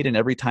connection's made, and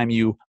every time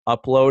you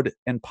upload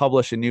and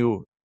publish a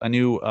new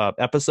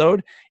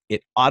episode,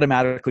 it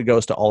automatically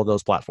goes to all of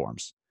those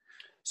platforms.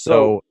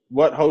 So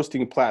what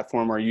hosting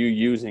platform are you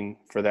using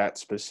for that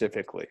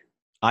specifically?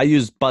 I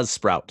use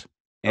Buzzsprout,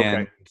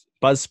 and Okay.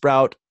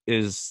 Buzzsprout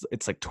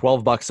it's like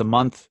 $12 a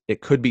month.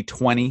 It could be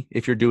 20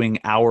 if you're doing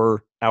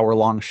hour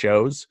long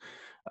shows.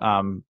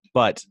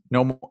 But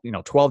no more,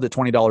 $12 to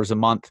 $20 a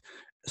month.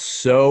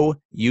 So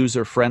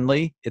user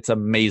friendly. It's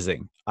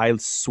amazing. I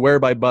swear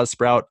by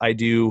Buzzsprout. I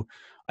do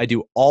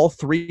all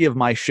three of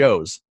my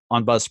shows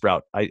on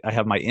Buzzsprout. I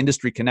have my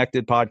Industry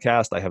Connected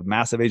podcast. I have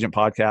Massive Agent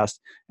podcast,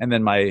 and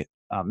then my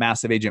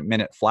Massive Agent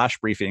Minute Flash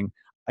Briefing.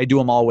 I do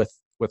them all with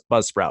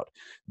Buzzsprout.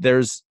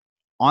 There's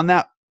on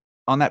that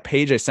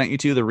page I sent you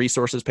to, the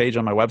resources page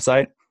on my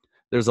website.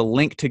 There's a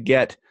link to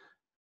get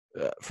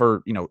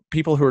for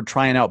people who are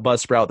trying out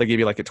Buzzsprout. They give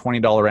you like a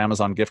 $20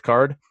 Amazon gift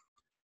card.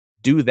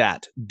 Do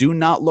that. Do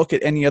not look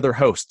at any other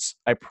hosts.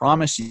 I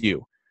promise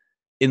you,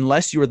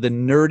 unless you're the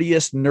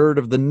nerdiest nerd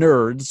of the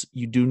nerds,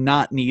 you do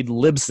not need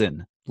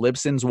Libsyn.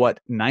 Libsyn's what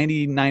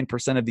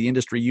 99% of the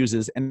industry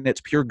uses, and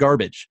it's pure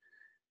garbage.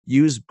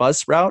 Use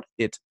Buzzsprout.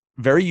 It's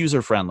very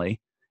user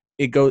friendly.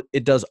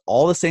 It does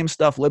all the same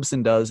stuff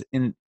Libsyn does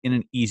in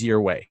an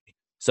easier way.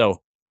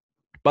 So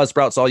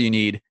Buzzsprout's all you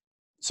need.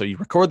 So you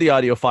record the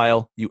audio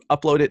file, you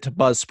upload it to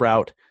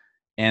Buzzsprout,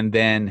 and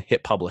then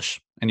hit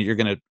publish. And you're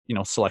going to,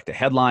 select a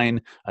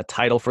headline, a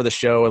title for the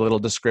show, a little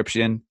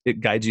description. It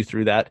guides you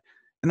through that.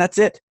 And that's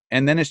it.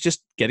 And then it's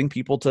just getting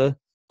people to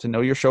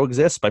know your show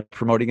exists by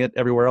promoting it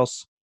everywhere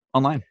else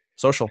online,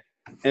 social.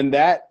 And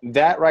that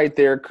right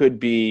there could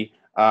be,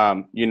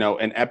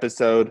 an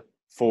episode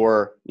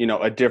for,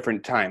 a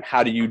different time.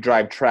 How do you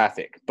drive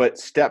traffic? But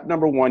step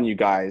number one, you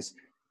guys,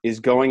 is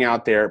going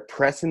out there,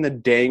 pressing the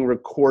dang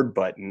record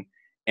button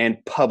and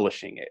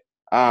publishing it.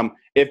 All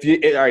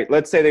right,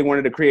 let's say they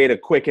wanted to create a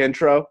quick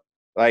intro.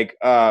 Like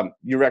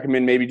you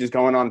recommend maybe just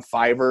going on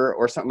Fiverr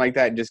or something like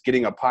that, and just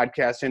getting a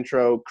podcast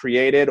intro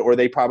created, or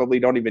they probably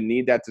don't even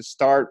need that to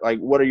start. Like,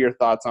 what are your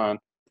thoughts on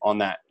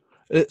that?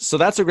 So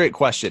that's a great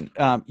question.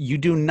 You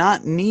do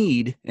not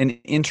need an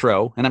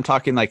intro, and I'm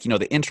talking like,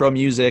 the intro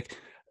music.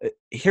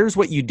 Here's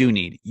what you do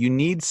need. You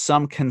need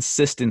some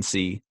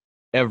consistency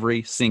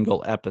every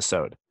single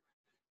episode.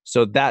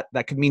 So that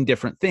could mean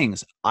different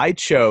things. I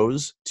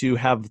chose to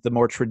have the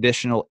more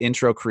traditional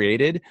intro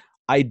created.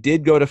 I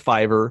did go to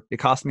Fiverr. It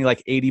cost me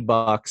like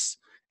 $80.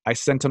 I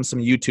sent them some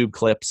YouTube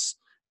clips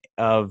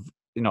of,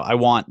 I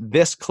want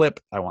this clip,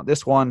 I want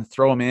this one,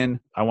 throw them in.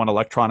 I want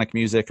electronic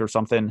music or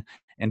something,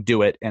 and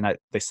do it. And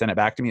they sent it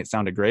back to me. It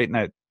sounded great. And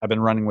I've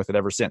been running with it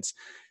ever since.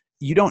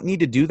 You don't need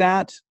to do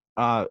that.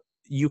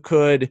 You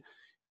could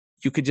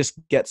just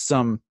get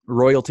some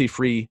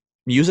royalty-free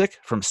music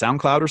from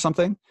SoundCloud or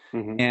something.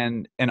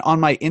 Mm-hmm. And on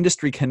my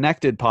Industry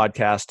Connected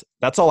podcast,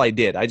 that's all I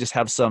did. I just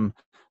have some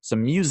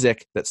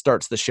music that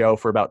starts the show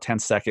for about 10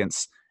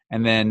 seconds,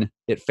 and then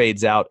it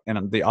fades out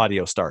and the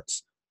audio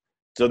starts.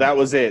 So that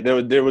was it.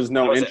 There was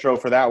no intro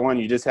for that one.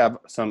 You just have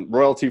some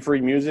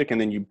royalty-free music,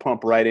 and then you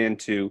pump right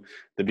into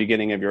the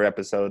beginning of your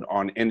episode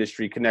on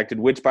Industry Connected,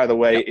 which, by the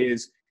way,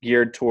 is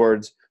geared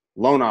towards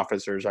loan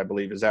officers, I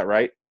believe. Is that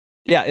right?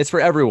 Yeah, it's for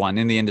everyone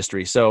in the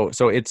industry. So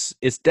it's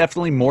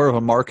definitely more of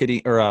a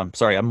marketing or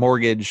a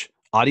mortgage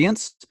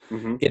audience.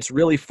 Mm-hmm. It's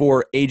really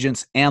for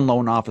agents and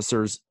loan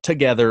officers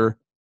together,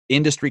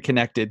 industry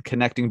connected,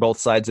 connecting both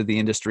sides of the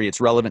industry. It's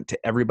relevant to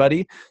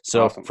everybody.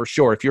 So Awesome. For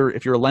sure, if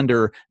you're a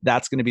lender,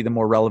 that's going to be the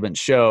more relevant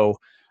show.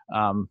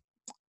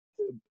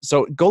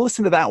 So go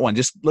listen to that one.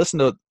 Just listen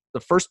to the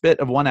first bit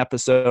of one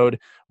episode,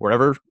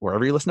 wherever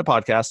you listen to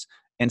podcasts,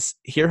 and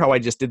hear how I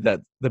just did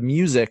the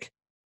music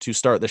to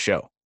start the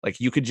show. Like,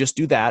 you could just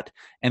do that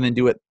and then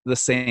do it the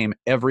same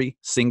every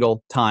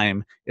single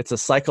time. It's a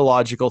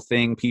psychological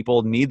thing.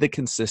 People need the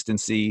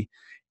consistency.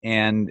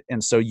 And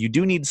so you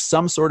do need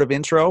some sort of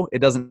intro. It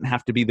doesn't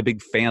have to be the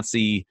big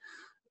fancy,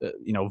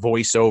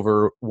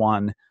 voiceover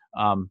one.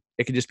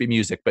 It could just be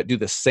music, but do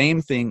the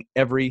same thing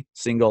every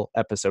single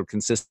episode.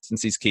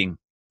 Consistency is king.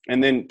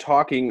 And then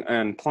talking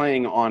and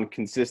playing on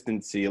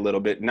consistency a little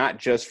bit, not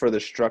just for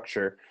the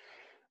structure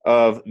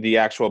of the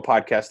actual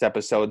podcast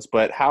episodes,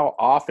 but how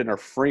often or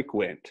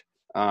frequent.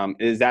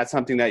 Is that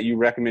something that you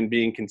recommend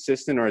being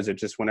consistent, or is it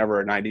just whenever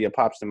an idea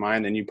pops to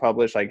mind and you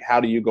publish? Like, how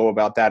do you go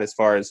about that as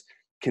far as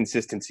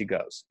consistency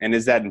goes? And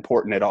is that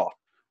important at all?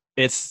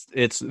 It's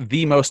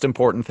the most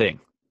important thing.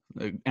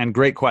 And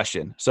great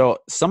question. So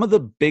some of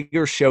the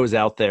bigger shows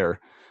out there,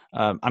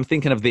 I'm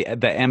thinking of the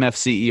MF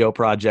CEO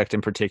project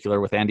in particular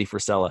with Andy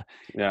Frisella.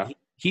 Yeah.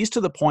 He's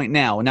to the point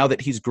now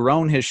that he's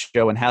grown his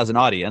show and has an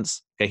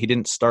audience. Okay, he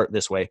didn't start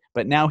this way,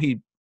 but now he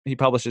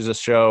publishes a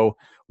show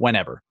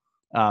whenever.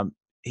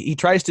 He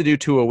tries to do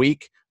 2 a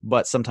week,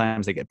 but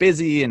sometimes they get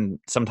busy and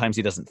sometimes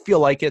he doesn't feel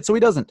like it, so he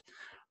doesn't.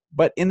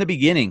 But in the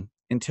beginning,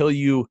 until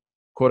you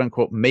quote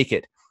unquote make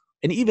it,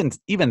 and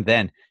even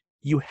then,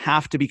 you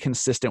have to be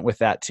consistent with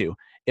that too.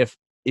 If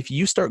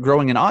you start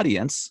growing an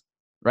audience,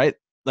 right?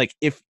 Like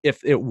if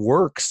it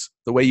works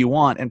the way you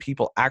want and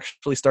people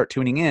actually start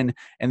tuning in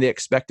and they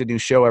expect a new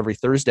show every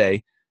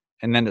Thursday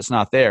and then it's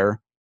not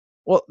there,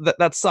 well,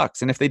 that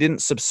sucks. And if they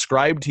didn't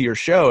subscribe to your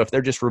show, if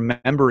they're just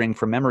remembering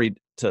from memory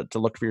to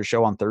look for your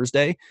show on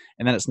Thursday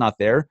and then it's not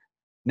there,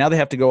 now they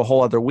have to go a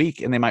whole other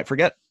week and they might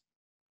forget.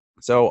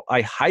 So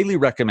I highly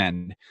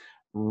recommend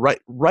right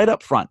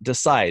up front,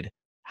 decide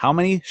how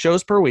many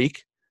shows per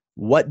week,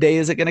 what day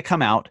is it going to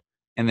come out,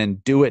 and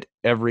then do it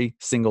every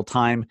single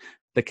time.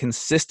 The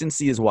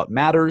consistency is what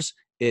matters.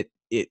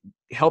 It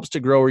helps to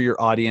grow your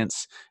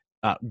audience.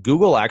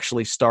 Google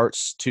actually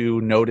starts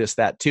to notice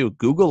that too.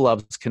 Google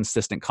loves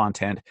consistent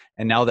content.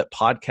 And now that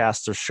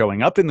podcasts are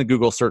showing up in the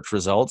Google search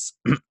results,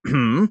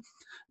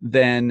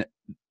 then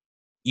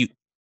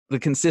the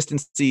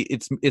consistency,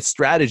 it's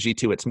strategy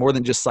too. It's more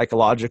than just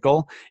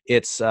psychological.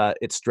 It's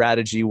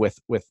strategy with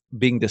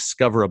being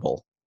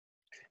discoverable.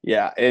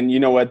 Yeah. And you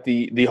know what?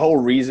 The whole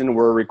reason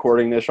we're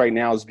recording this right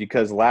now is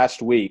because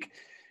last week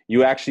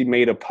you actually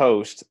made a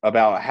post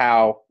about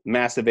how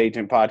Massive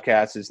Agent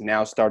Podcast is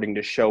now starting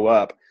to show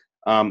up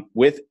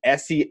with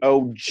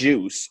SEO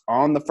juice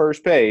on the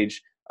first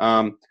page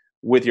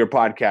with your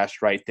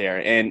podcast right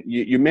there. And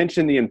you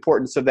mentioned the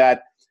importance of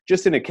that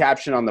just in a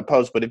caption on the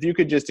post, but if you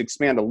could just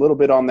expand a little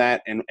bit on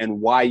that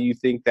and why you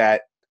think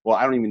that, well,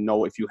 I don't even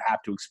know if you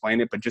have to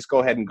explain it, but just go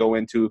ahead and go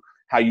into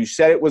how you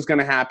said it was going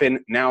to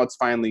happen. Now it's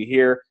finally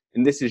here.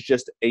 And this is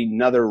just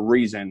another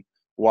reason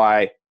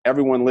why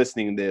everyone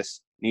listening to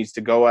this needs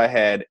to go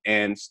ahead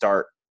and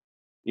start,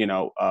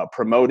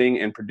 promoting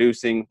and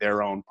producing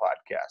their own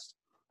podcast.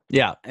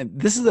 Yeah. And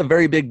this is a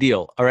very big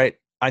deal. All right.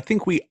 I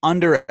think we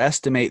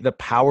underestimate the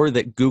power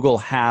that Google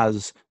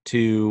has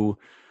to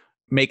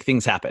make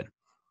things happen.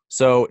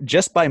 So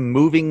just by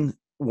moving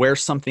where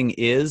something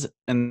is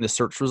in the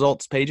search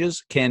results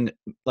pages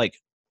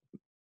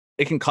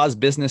it can cause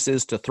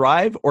businesses to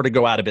thrive or to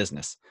go out of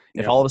business.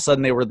 If all of a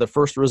sudden they were the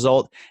first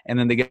result and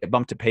then they get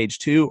bumped to page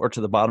 2 or to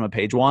the bottom of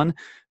page 1,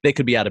 they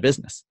could be out of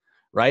business,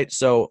 right?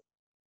 So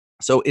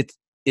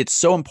it's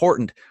so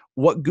important.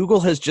 What Google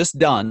has just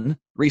done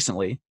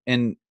recently,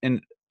 and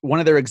one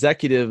of their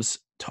executives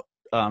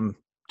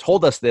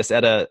told us this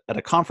at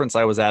a conference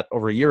I was at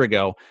over a year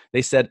ago.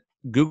 They said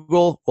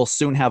Google will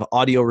soon have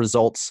audio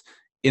results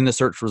in the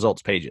search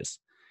results pages,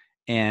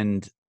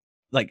 and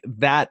like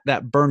that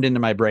burned into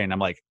my brain. I'm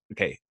like,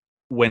 okay,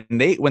 when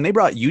they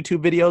brought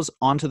YouTube videos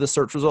onto the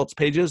search results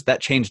pages, that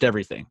changed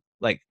everything.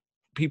 Like,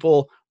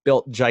 people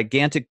built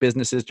gigantic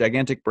businesses,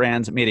 gigantic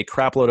brands, made a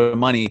crap load of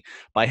money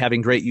by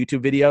having great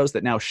YouTube videos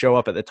that now show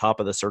up at the top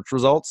of the search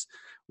results.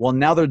 Well,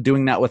 now they're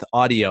doing that with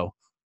audio.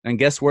 And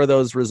guess where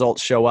those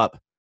results show up?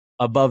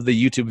 Above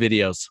the YouTube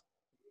videos.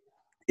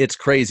 It's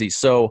crazy.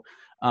 So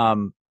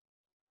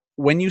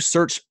when you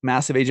search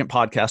Massive Agent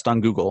Podcast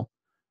on Google,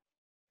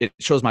 it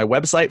shows my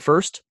website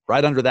first.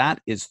 Right under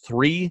that is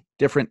 3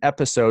 different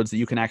episodes that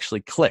you can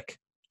actually click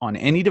on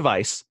any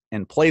device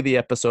and play the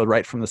episode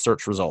right from the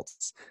search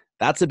results.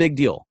 That's a big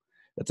deal.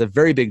 That's a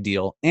very big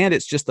deal. And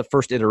it's just the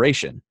first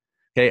iteration.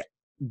 Okay.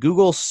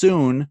 Google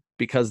soon,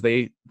 because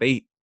they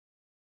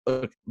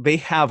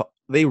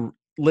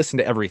listen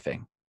to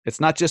everything. It's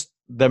not just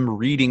them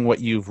reading what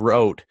you've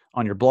wrote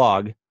on your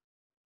blog.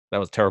 That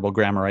was terrible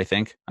grammar, I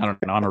think. I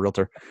don't know. I'm a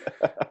realtor.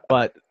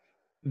 But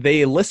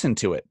they listen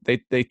to it.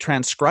 They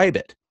transcribe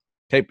it.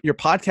 Okay. Your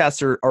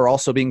podcasts are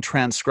also being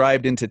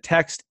transcribed into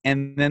text,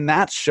 and then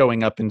that's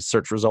showing up in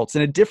search results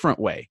in a different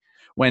way.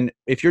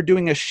 If you're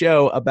doing a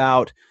show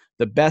about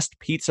the best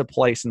pizza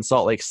place in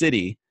Salt Lake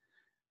City,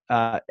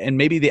 and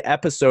maybe the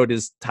episode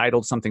is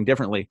titled something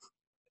differently,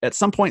 at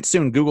some point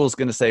soon, Google's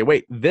going to say,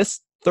 wait,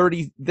 this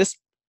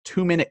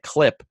 2-minute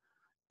clip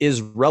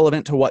is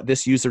relevant to what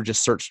this user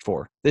just searched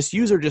for. This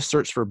user just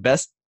searched for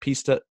best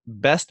pizza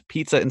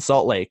in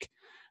Salt Lake.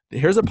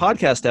 Here's a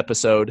podcast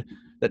episode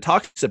that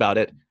talks about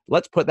it.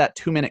 Let's put that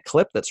 2-minute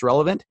clip that's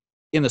relevant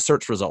in the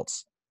search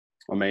results.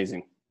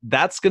 Amazing.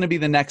 That's going to be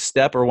the next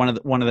step, or one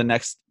of the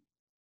next,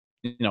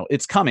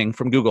 it's coming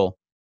from Google.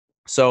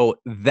 So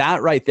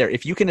that right there,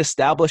 if you can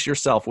establish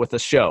yourself with a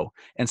show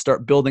and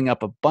start building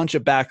up a bunch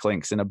of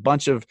backlinks and a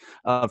bunch of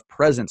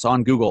presence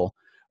on Google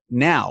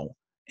now,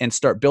 and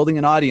start building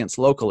an audience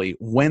locally,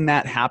 when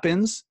that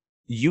happens,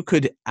 you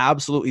could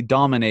absolutely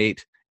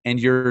dominate, and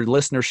your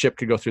listenership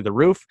could go through the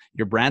roof.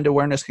 Your brand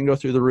awareness can go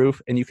through the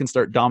roof, and you can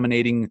start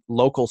dominating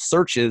local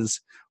searches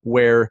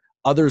where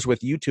others with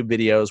YouTube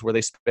videos, where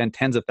they spend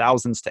tens of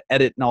thousands to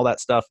edit and all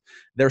that stuff,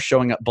 they're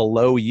showing up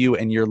below you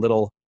and your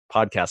little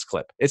podcast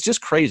clip. It's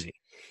just crazy.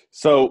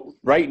 So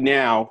right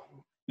now,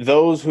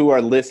 those who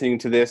are listening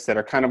to this that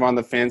are kind of on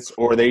the fence,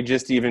 or they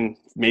just even,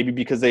 maybe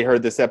because they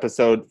heard this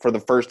episode for the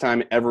first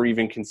time, ever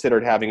even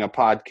considered having a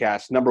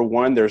podcast. Number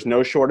one, there's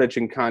no shortage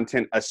in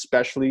content,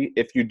 especially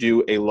if you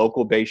do a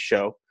local based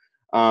show.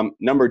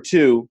 Number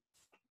two,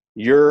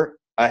 you're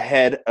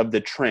ahead of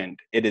the trend.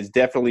 It is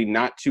definitely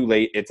not too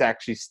late. It's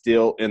actually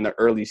still in the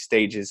early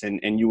stages.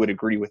 And you would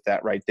agree with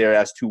that right there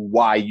as to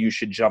why you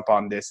should jump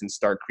on this and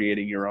start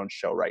creating your own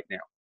show right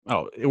now.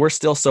 Oh, we're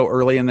still so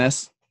early in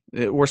this.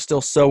 We're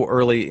still so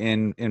early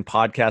in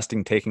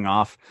podcasting taking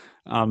off.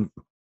 I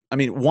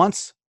mean,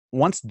 once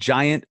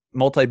giant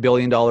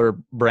multi-billion-dollar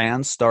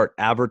brands start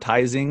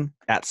advertising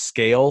at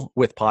scale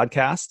with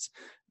podcasts,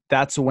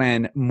 that's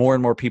when more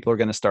and more people are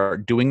going to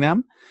start doing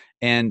them.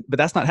 But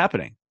that's not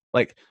happening.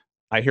 Like,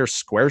 I hear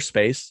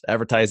Squarespace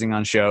advertising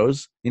on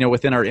shows.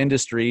 Within our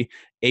industry,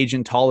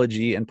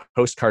 Agentology and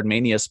Postcard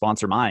Mania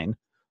sponsor mine.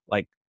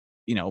 Like,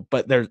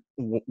 but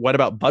what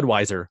about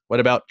Budweiser? What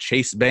about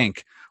Chase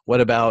Bank?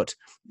 What about,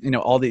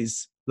 all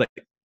these, like,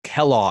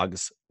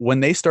 Kellogg's? When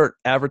they start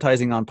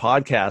advertising on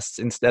podcasts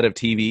instead of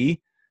TV,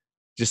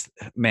 just,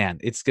 man,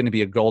 it's going to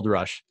be a gold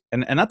rush.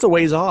 And that's a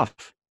ways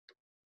off.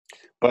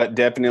 But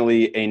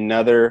definitely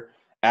another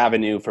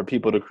avenue for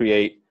people to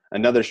create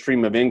another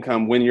stream of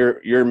income when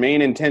your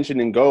main intention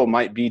and goal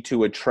might be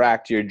to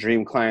attract your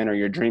dream client or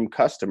your dream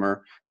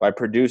customer by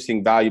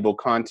producing valuable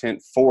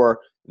content for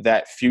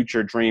that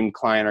future dream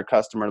client or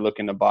customer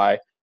looking to buy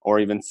or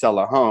even sell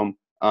a home.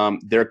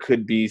 There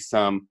could be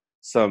some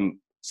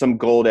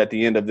gold at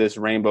the end of this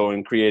rainbow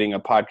in creating a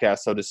podcast,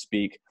 so to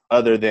speak,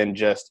 other than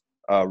just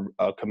a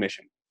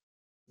commission.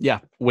 Yeah.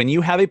 When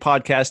you have a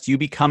podcast, you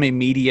become a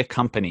media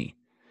company.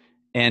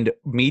 And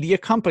media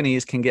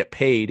companies can get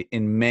paid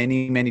in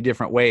many, many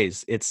different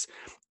ways.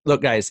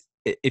 Look, guys,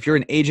 if you're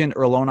an agent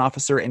or a loan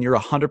officer and you're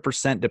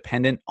 100%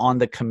 dependent on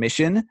the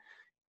commission,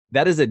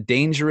 that is a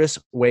dangerous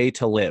way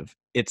to live.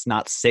 It's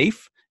not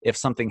safe. If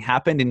something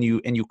happened and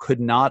you could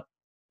not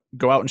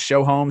go out and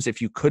show homes, if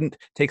you couldn't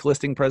take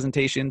listing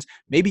presentations,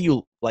 maybe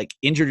you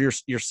injured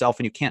yourself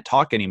and you can't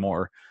talk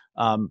anymore.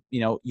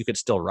 You could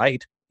still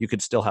write. You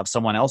could still have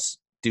someone else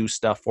do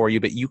stuff for you,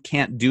 but you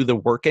can't do the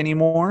work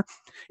anymore.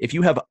 If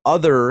you have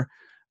other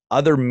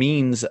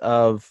means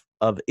of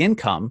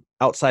income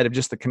outside of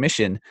just the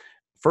commission,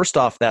 first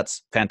off,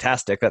 that's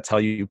fantastic. That's how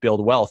you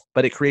build wealth,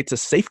 but it creates a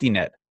safety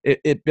net.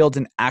 It builds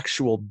an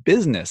actual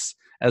business,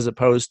 as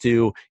opposed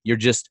to you're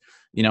just,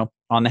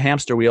 on the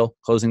hamster wheel,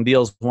 closing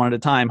deals one at a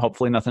time.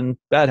 Hopefully nothing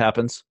bad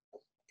happens.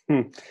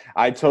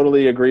 I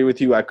totally agree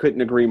with you. I couldn't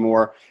agree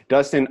more.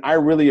 Dustin, I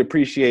really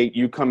appreciate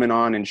you coming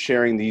on and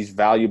sharing these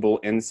valuable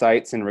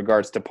insights in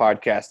regards to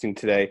podcasting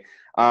today.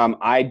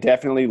 I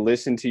definitely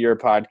listen to your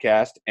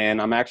podcast,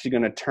 and I'm actually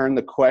going to turn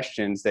the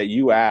questions that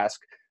you ask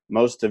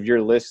most of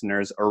your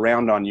listeners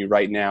around on you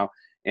right now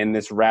in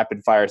this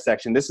rapid fire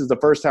section. This is the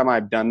first time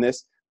I've done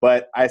this,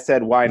 but I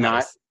said, why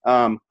not?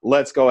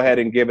 let's go ahead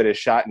and give it a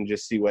shot and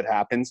just see what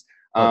happens.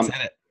 Let's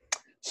hit it.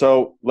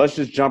 So let's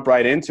just jump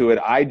right into it.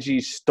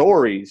 IG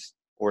stories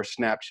or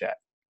Snapchat?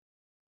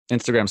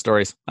 Instagram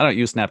stories. I don't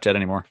use Snapchat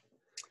anymore.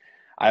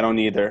 I don't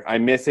either. I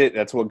miss it.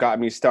 That's what got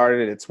me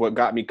started. It's what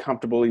got me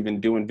comfortable even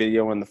doing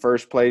video in the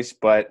first place.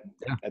 But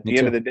at the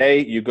end of the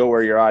day, you go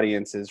where your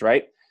audience is,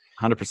 right?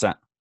 100%.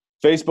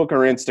 Facebook or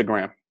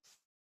Instagram?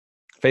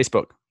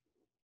 Facebook.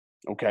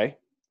 Okay.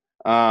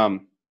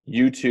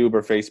 YouTube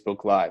or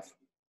Facebook Live?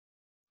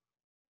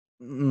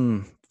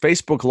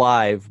 Facebook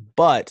Live,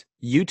 but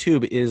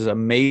YouTube is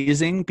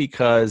amazing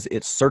because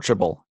it's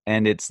searchable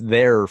and it's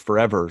there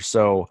forever.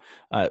 So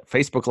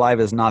Facebook Live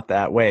is not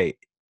that way.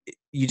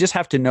 You just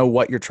have to know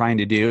what you're trying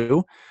to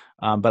do.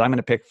 But I'm going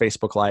to pick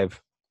Facebook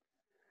Live.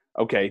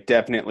 Okay,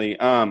 definitely.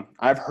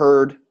 I've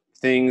heard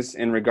things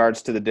in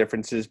regards to the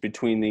differences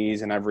between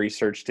these, and I've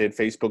researched it.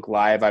 Facebook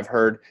Live, I've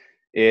heard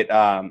it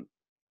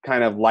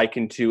kind of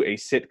likened to a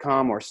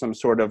sitcom or some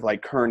sort of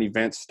like current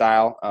event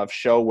style of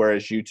show,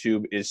 whereas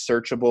YouTube is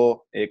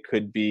searchable. It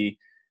could be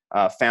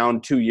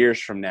found 2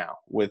 years from now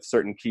with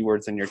certain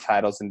keywords in your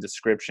titles and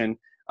description,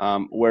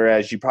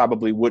 whereas you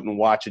probably wouldn't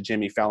watch a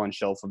Jimmy Fallon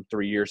show from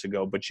 3 years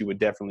ago, but you would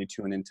definitely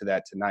tune into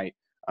that tonight.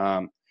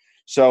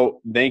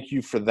 So thank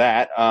you for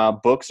that.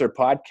 Books or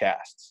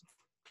podcasts?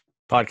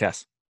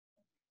 Podcasts.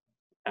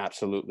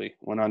 Absolutely,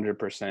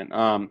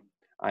 100%.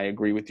 I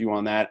agree with you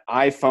on that.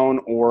 iPhone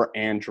or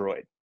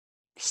Android?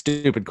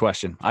 Stupid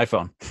question.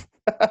 iPhone.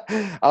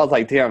 I was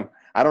like, damn,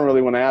 I don't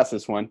really want to ask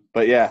this one,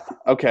 but yeah,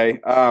 okay.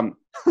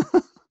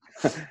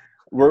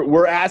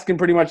 We're asking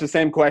pretty much the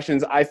same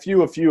questions. I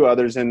threw a few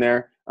others in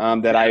there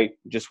that I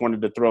just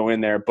wanted to throw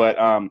in there, but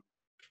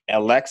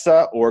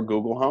Alexa or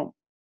Google Home?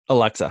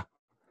 Alexa.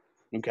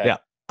 Okay. Yeah.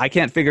 I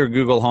can't figure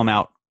Google Home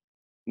out.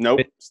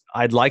 Nope.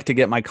 I'd like to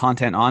get my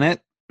content on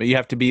it, but you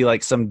have to be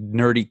like some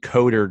nerdy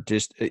coder.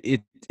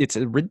 It's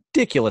a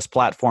ridiculous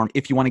platform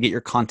if you want to get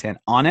your content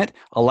on it.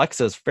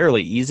 Alexa is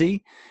fairly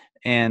easy.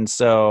 And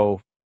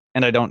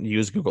I don't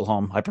use Google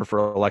Home. I prefer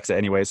Alexa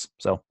anyways.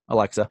 So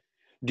Alexa.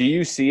 Do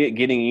you see it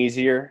getting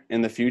easier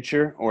in the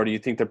future, or do you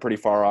think they're pretty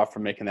far off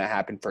from making that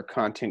happen for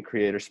content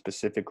creators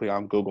specifically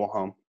on Google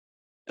Home?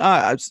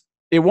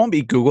 It won't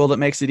be Google that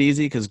makes it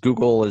easy because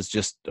Google is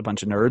just a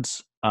bunch of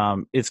nerds.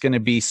 It's going to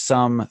be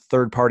some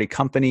third-party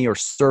company or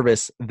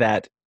service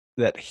that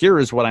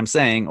hears what I'm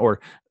saying, or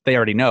they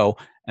already know,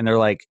 and they're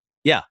like,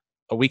 yeah,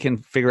 we can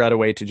figure out a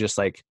way to just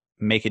like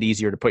make it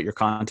easier to put your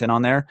content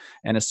on there.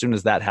 And as soon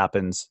as that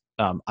happens,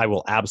 I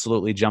will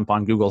absolutely jump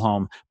on Google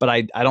Home. But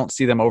I don't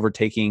see them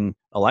overtaking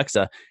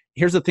Alexa.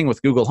 Here's the thing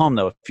with Google Home,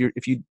 though.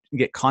 If you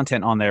get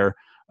content on there,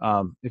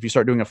 if you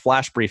start doing a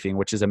flash briefing,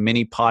 which is a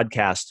mini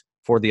podcast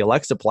for the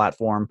Alexa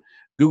platform,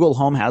 Google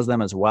Home has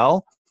them as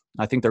well.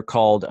 I think they're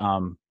called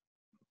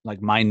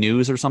like My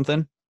News or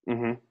something.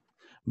 Mm-hmm.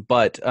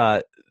 But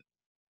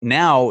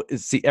now,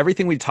 see,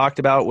 everything we talked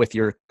about with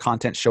your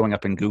content showing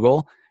up in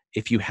Google,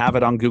 if you have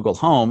it on Google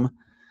Home,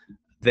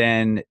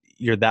 then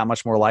you're that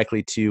much more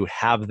likely to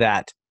have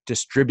that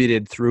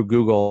distributed through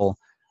Google,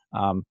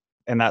 and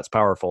that's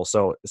powerful.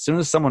 So as soon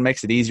as someone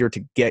makes it easier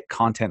to get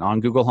content on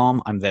Google Home,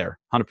 I'm there,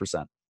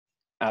 100%.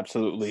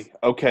 Absolutely.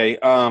 Okay.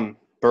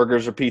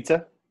 Burgers or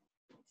pizza?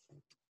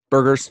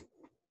 Burgers.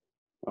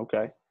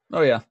 Okay.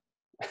 Oh, yeah.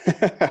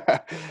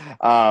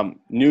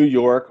 New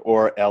York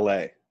or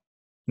LA?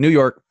 New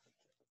York.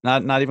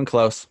 Not even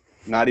close.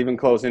 Not even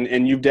close.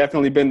 And you've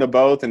definitely been to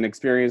both and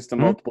experienced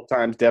them multiple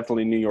times.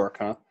 Definitely New York,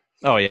 huh?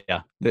 Oh,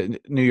 yeah.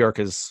 New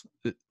York's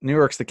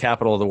the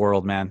capital of the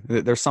world, man.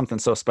 There's something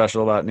so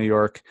special about New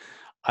York.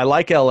 I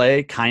like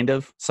LA, kind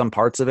of, some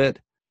parts of it.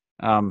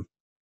 I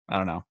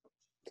don't know.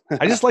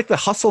 I just like the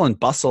hustle and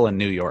bustle in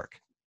New York.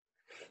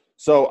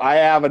 So I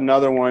have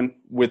another one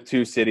with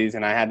two cities,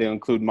 and I had to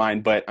include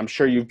mine, but I'm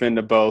sure you've been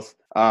to both.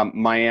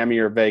 Miami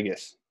or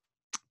Vegas?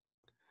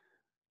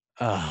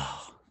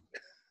 Oh,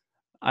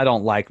 I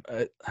don't like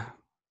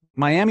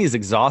Miami is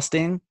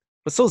exhausting,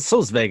 but so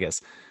is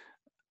Vegas.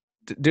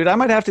 Dude, I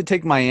might have to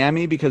take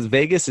Miami because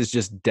Vegas is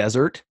just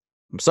desert.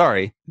 I'm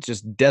sorry, it's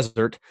just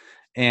desert.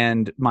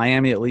 And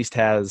Miami at least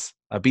has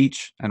a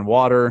beach and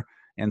water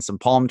and some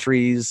palm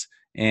trees.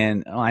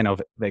 And I know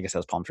Vegas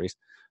has palm trees.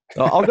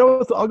 So I'll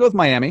go with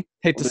Miami.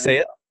 Hate to say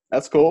it.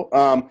 That's cool.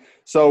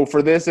 So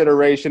for this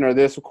iteration or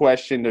this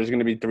question, there's going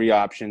to be three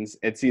options.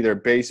 It's either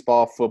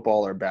baseball,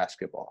 football, or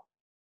basketball.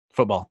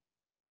 Football.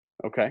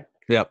 Okay.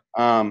 Yep.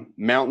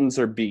 Mountains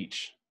or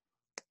beach?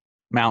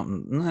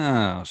 Mountain.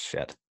 Oh,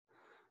 shit.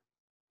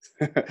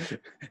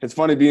 It's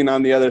funny being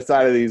on the other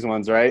side of these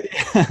ones, right?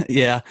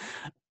 Yeah.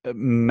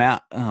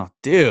 Oh,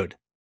 dude.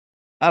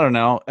 I don't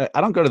know.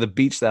 I don't go to the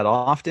beach that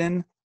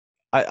often.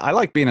 I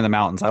like being in the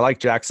mountains. I like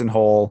Jackson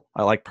Hole.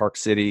 I like Park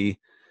City.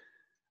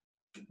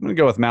 I'm going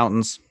to go with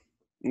mountains.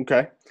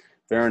 Okay.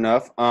 Fair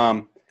enough.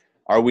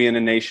 Are we in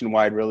a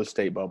nationwide real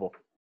estate bubble?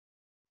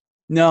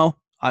 No,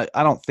 I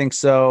don't think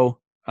so.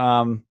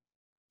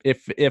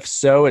 If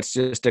so, it's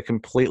just a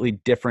completely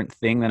different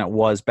thing than it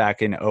was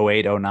back in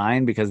 08,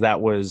 09, because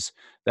that was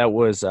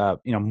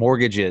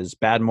mortgages,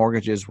 bad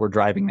mortgages were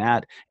driving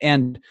that.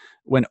 And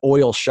when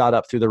oil shot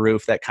up through the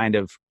roof, that kind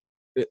of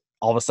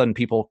all of a sudden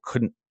people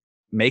couldn't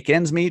make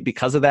ends meet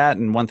because of that,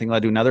 and one thing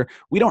led to another.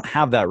 We don't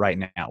have that right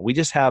now. We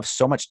just have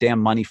so much damn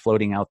money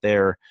floating out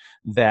there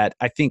that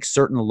I think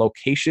certain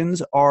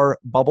locations are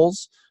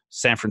bubbles.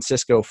 San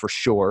Francisco for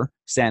sure,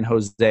 San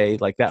Jose,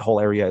 like that whole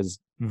area is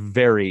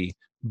very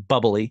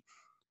bubbly.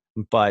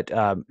 But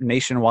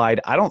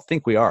nationwide, I don't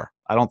think we are.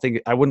 I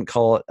wouldn't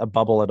call it a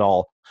bubble at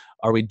all.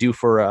 Are we due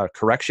for a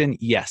correction?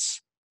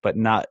 Yes, but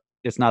not.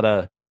 It's not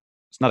a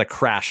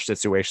crash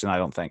situation, I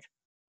don't think.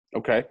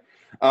 Okay.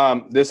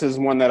 This is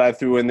one that I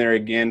threw in there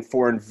again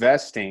for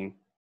investing: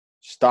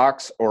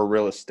 stocks or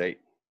real estate.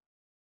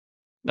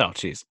 No,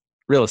 geez,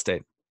 real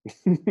estate,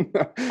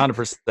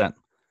 100%.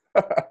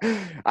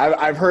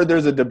 I've heard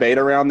there's a debate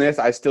around this.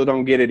 I still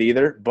don't get it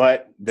either,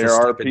 but there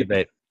are people.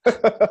 Debate.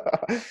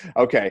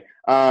 Okay.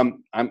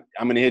 I'm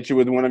going to hit you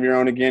with one of your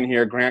own again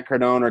here: Grant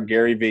Cardone or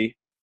Gary V.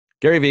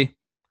 Gary V.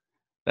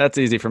 That's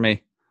easy for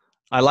me.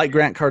 I like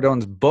Grant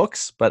Cardone's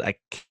books, but I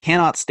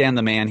cannot stand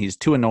the man. He's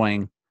too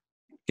annoying.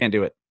 Can't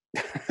do it.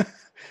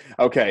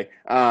 Okay.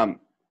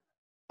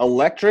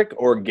 Electric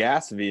or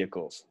gas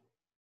vehicles?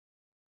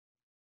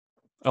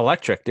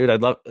 Electric, dude.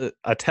 I'd love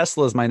a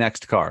Tesla is my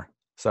next car.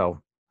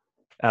 So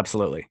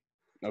absolutely.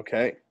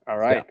 Okay. All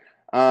right.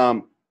 Yeah.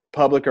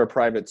 Public or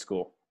private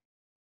school?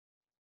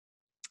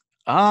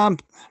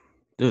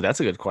 Dude, that's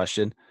a good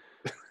question.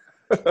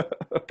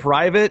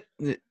 Private.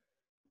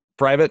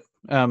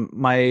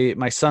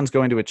 My son's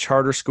going to a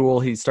charter school.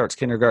 He starts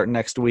kindergarten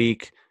next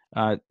week.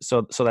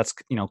 So that's,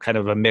 kind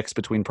of a mix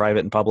between private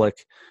and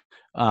public.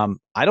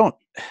 I don't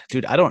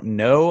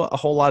know a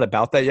whole lot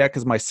about that yet,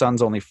 'cause my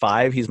son's only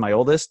 5. He's my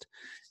oldest.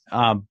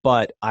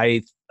 But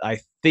I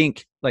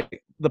think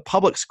like the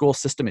public school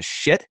system is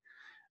shit.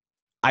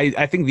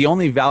 I think the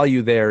only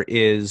value there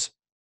is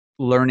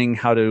learning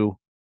how to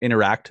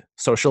interact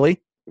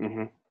socially.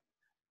 Mm-hmm.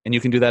 And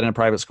you can do that in a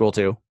private school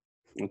too.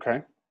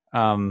 Okay.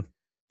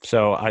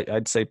 So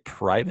I'd say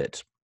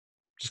private,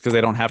 just because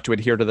they don't have to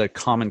adhere to the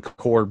Common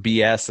Core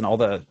BS and all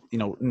the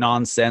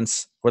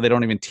nonsense where they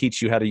don't even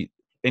teach you how to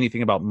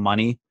anything about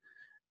money.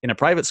 In a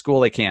private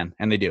school, they can,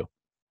 and they do.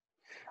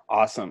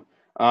 Awesome.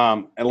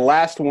 And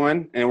last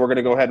one, and we're going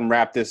to go ahead and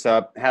wrap this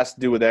up. It has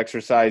to do with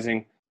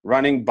exercising: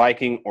 running,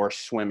 biking, or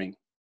swimming.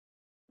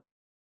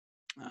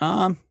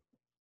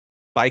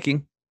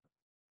 Biking.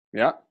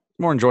 Yeah.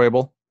 More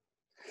enjoyable.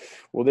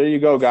 Well, there you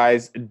go,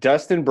 guys.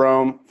 Dustin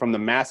Brohm from the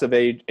Massive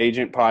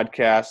Agent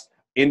Podcast,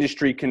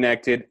 industry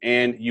connected,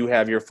 and you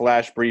have your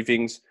flash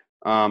briefings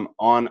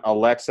on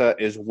Alexa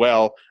as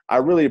well. I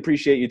really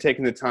appreciate you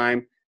taking the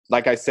time,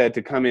 like I said,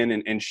 to come in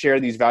and share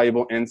these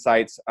valuable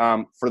insights.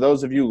 For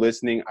those of you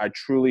listening, I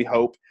truly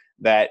hope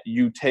that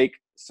you take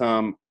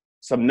some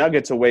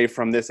nuggets away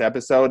from this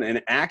episode.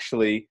 And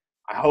actually,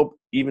 I hope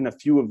even a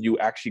few of you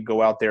actually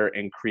go out there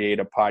and create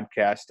a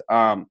podcast.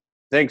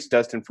 Thanks,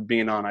 Dustin, for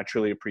being on. I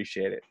truly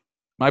appreciate it.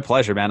 My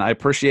pleasure, man. I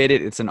appreciate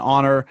it. It's an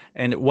honor.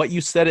 And what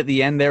you said at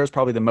the end there is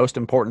probably the most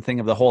important thing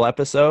of the whole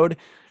episode.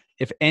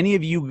 If any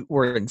of you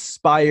were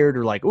inspired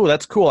or like, oh,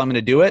 that's cool, I'm going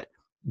to do it,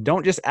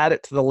 don't just add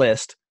it to the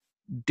list.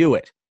 Do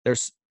it.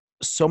 There's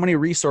so many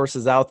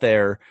resources out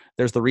there.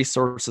 There's the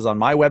resources on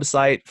my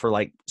website for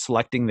like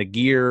selecting the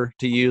gear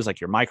to use, like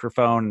your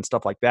microphone and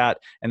stuff like that.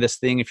 And this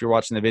thing, if you're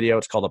watching the video,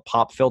 it's called a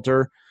pop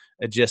filter.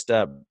 It just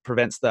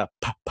prevents the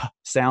pop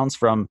sounds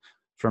from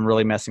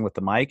really messing with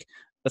the mic.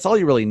 That's all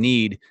you really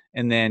need.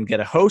 And then get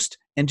a host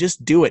and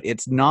just do it.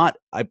 It's not,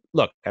 I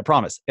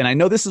promise. And I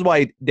know this is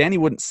why Danny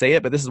wouldn't say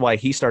it, but this is why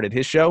he started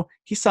his show.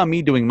 He saw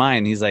me doing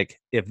mine. He's like,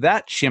 if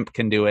that chimp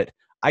can do it,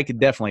 I could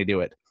definitely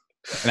do it.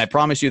 And I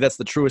promise you, that's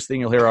the truest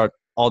thing you'll hear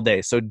all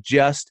day. So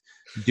just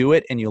do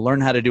it, and you'll learn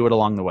how to do it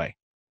along the way.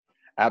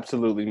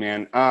 Absolutely,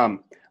 man.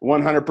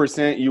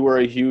 100%. You were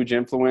a huge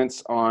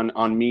influence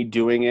on me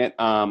doing it.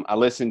 I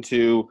listened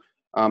to,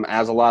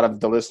 as a lot of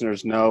the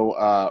listeners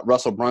know,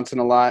 Russell Brunson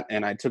a lot,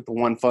 and I took the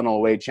One Funnel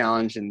Away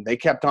challenge, and they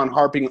kept on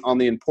harping on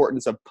the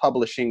importance of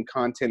publishing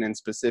content and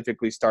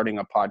specifically starting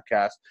a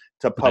podcast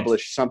to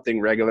publish something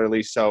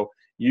regularly. So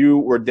you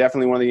were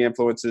definitely one of the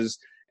influences,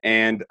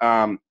 and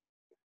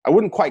I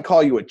wouldn't quite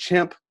call you a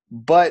chimp,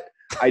 but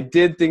I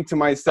did think to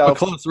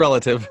myself, a close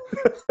relative.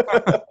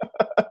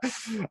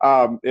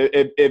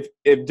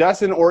 if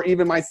Dustin or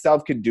even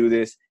myself could do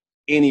this,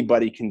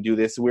 anybody can do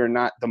this. We're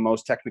not the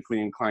most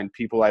technically inclined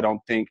people, I don't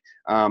think.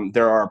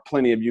 There are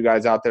plenty of you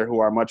guys out there who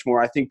are much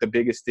more. I think the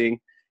biggest thing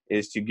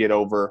is to get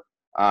over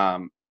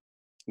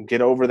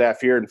that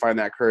fear and find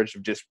that courage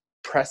of just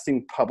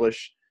pressing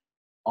publish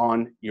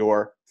on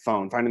your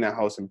phone, finding that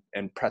host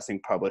and pressing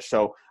publish.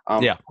 So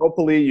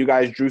hopefully you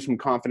guys drew some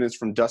confidence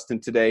from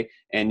Dustin today,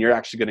 and you're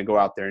actually going to go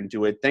out there and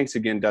do it. Thanks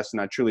again, Dustin.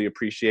 I truly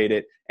appreciate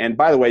it. And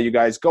by the way, you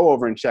guys go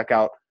over and check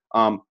out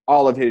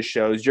all of his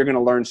shows. You're going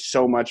to learn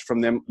so much from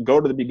them. Go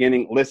to the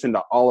beginning, listen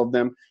to all of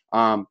them.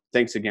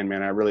 Thanks again,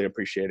 man. I really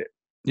appreciate it.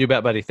 You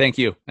bet, buddy. Thank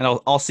you. And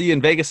I'll see you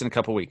in Vegas in a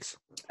couple weeks.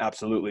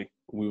 Absolutely.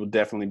 We will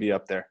definitely be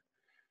up there.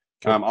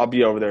 Cool. I'll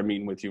be over there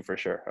meeting with you for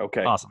sure.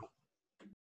 Okay. Awesome.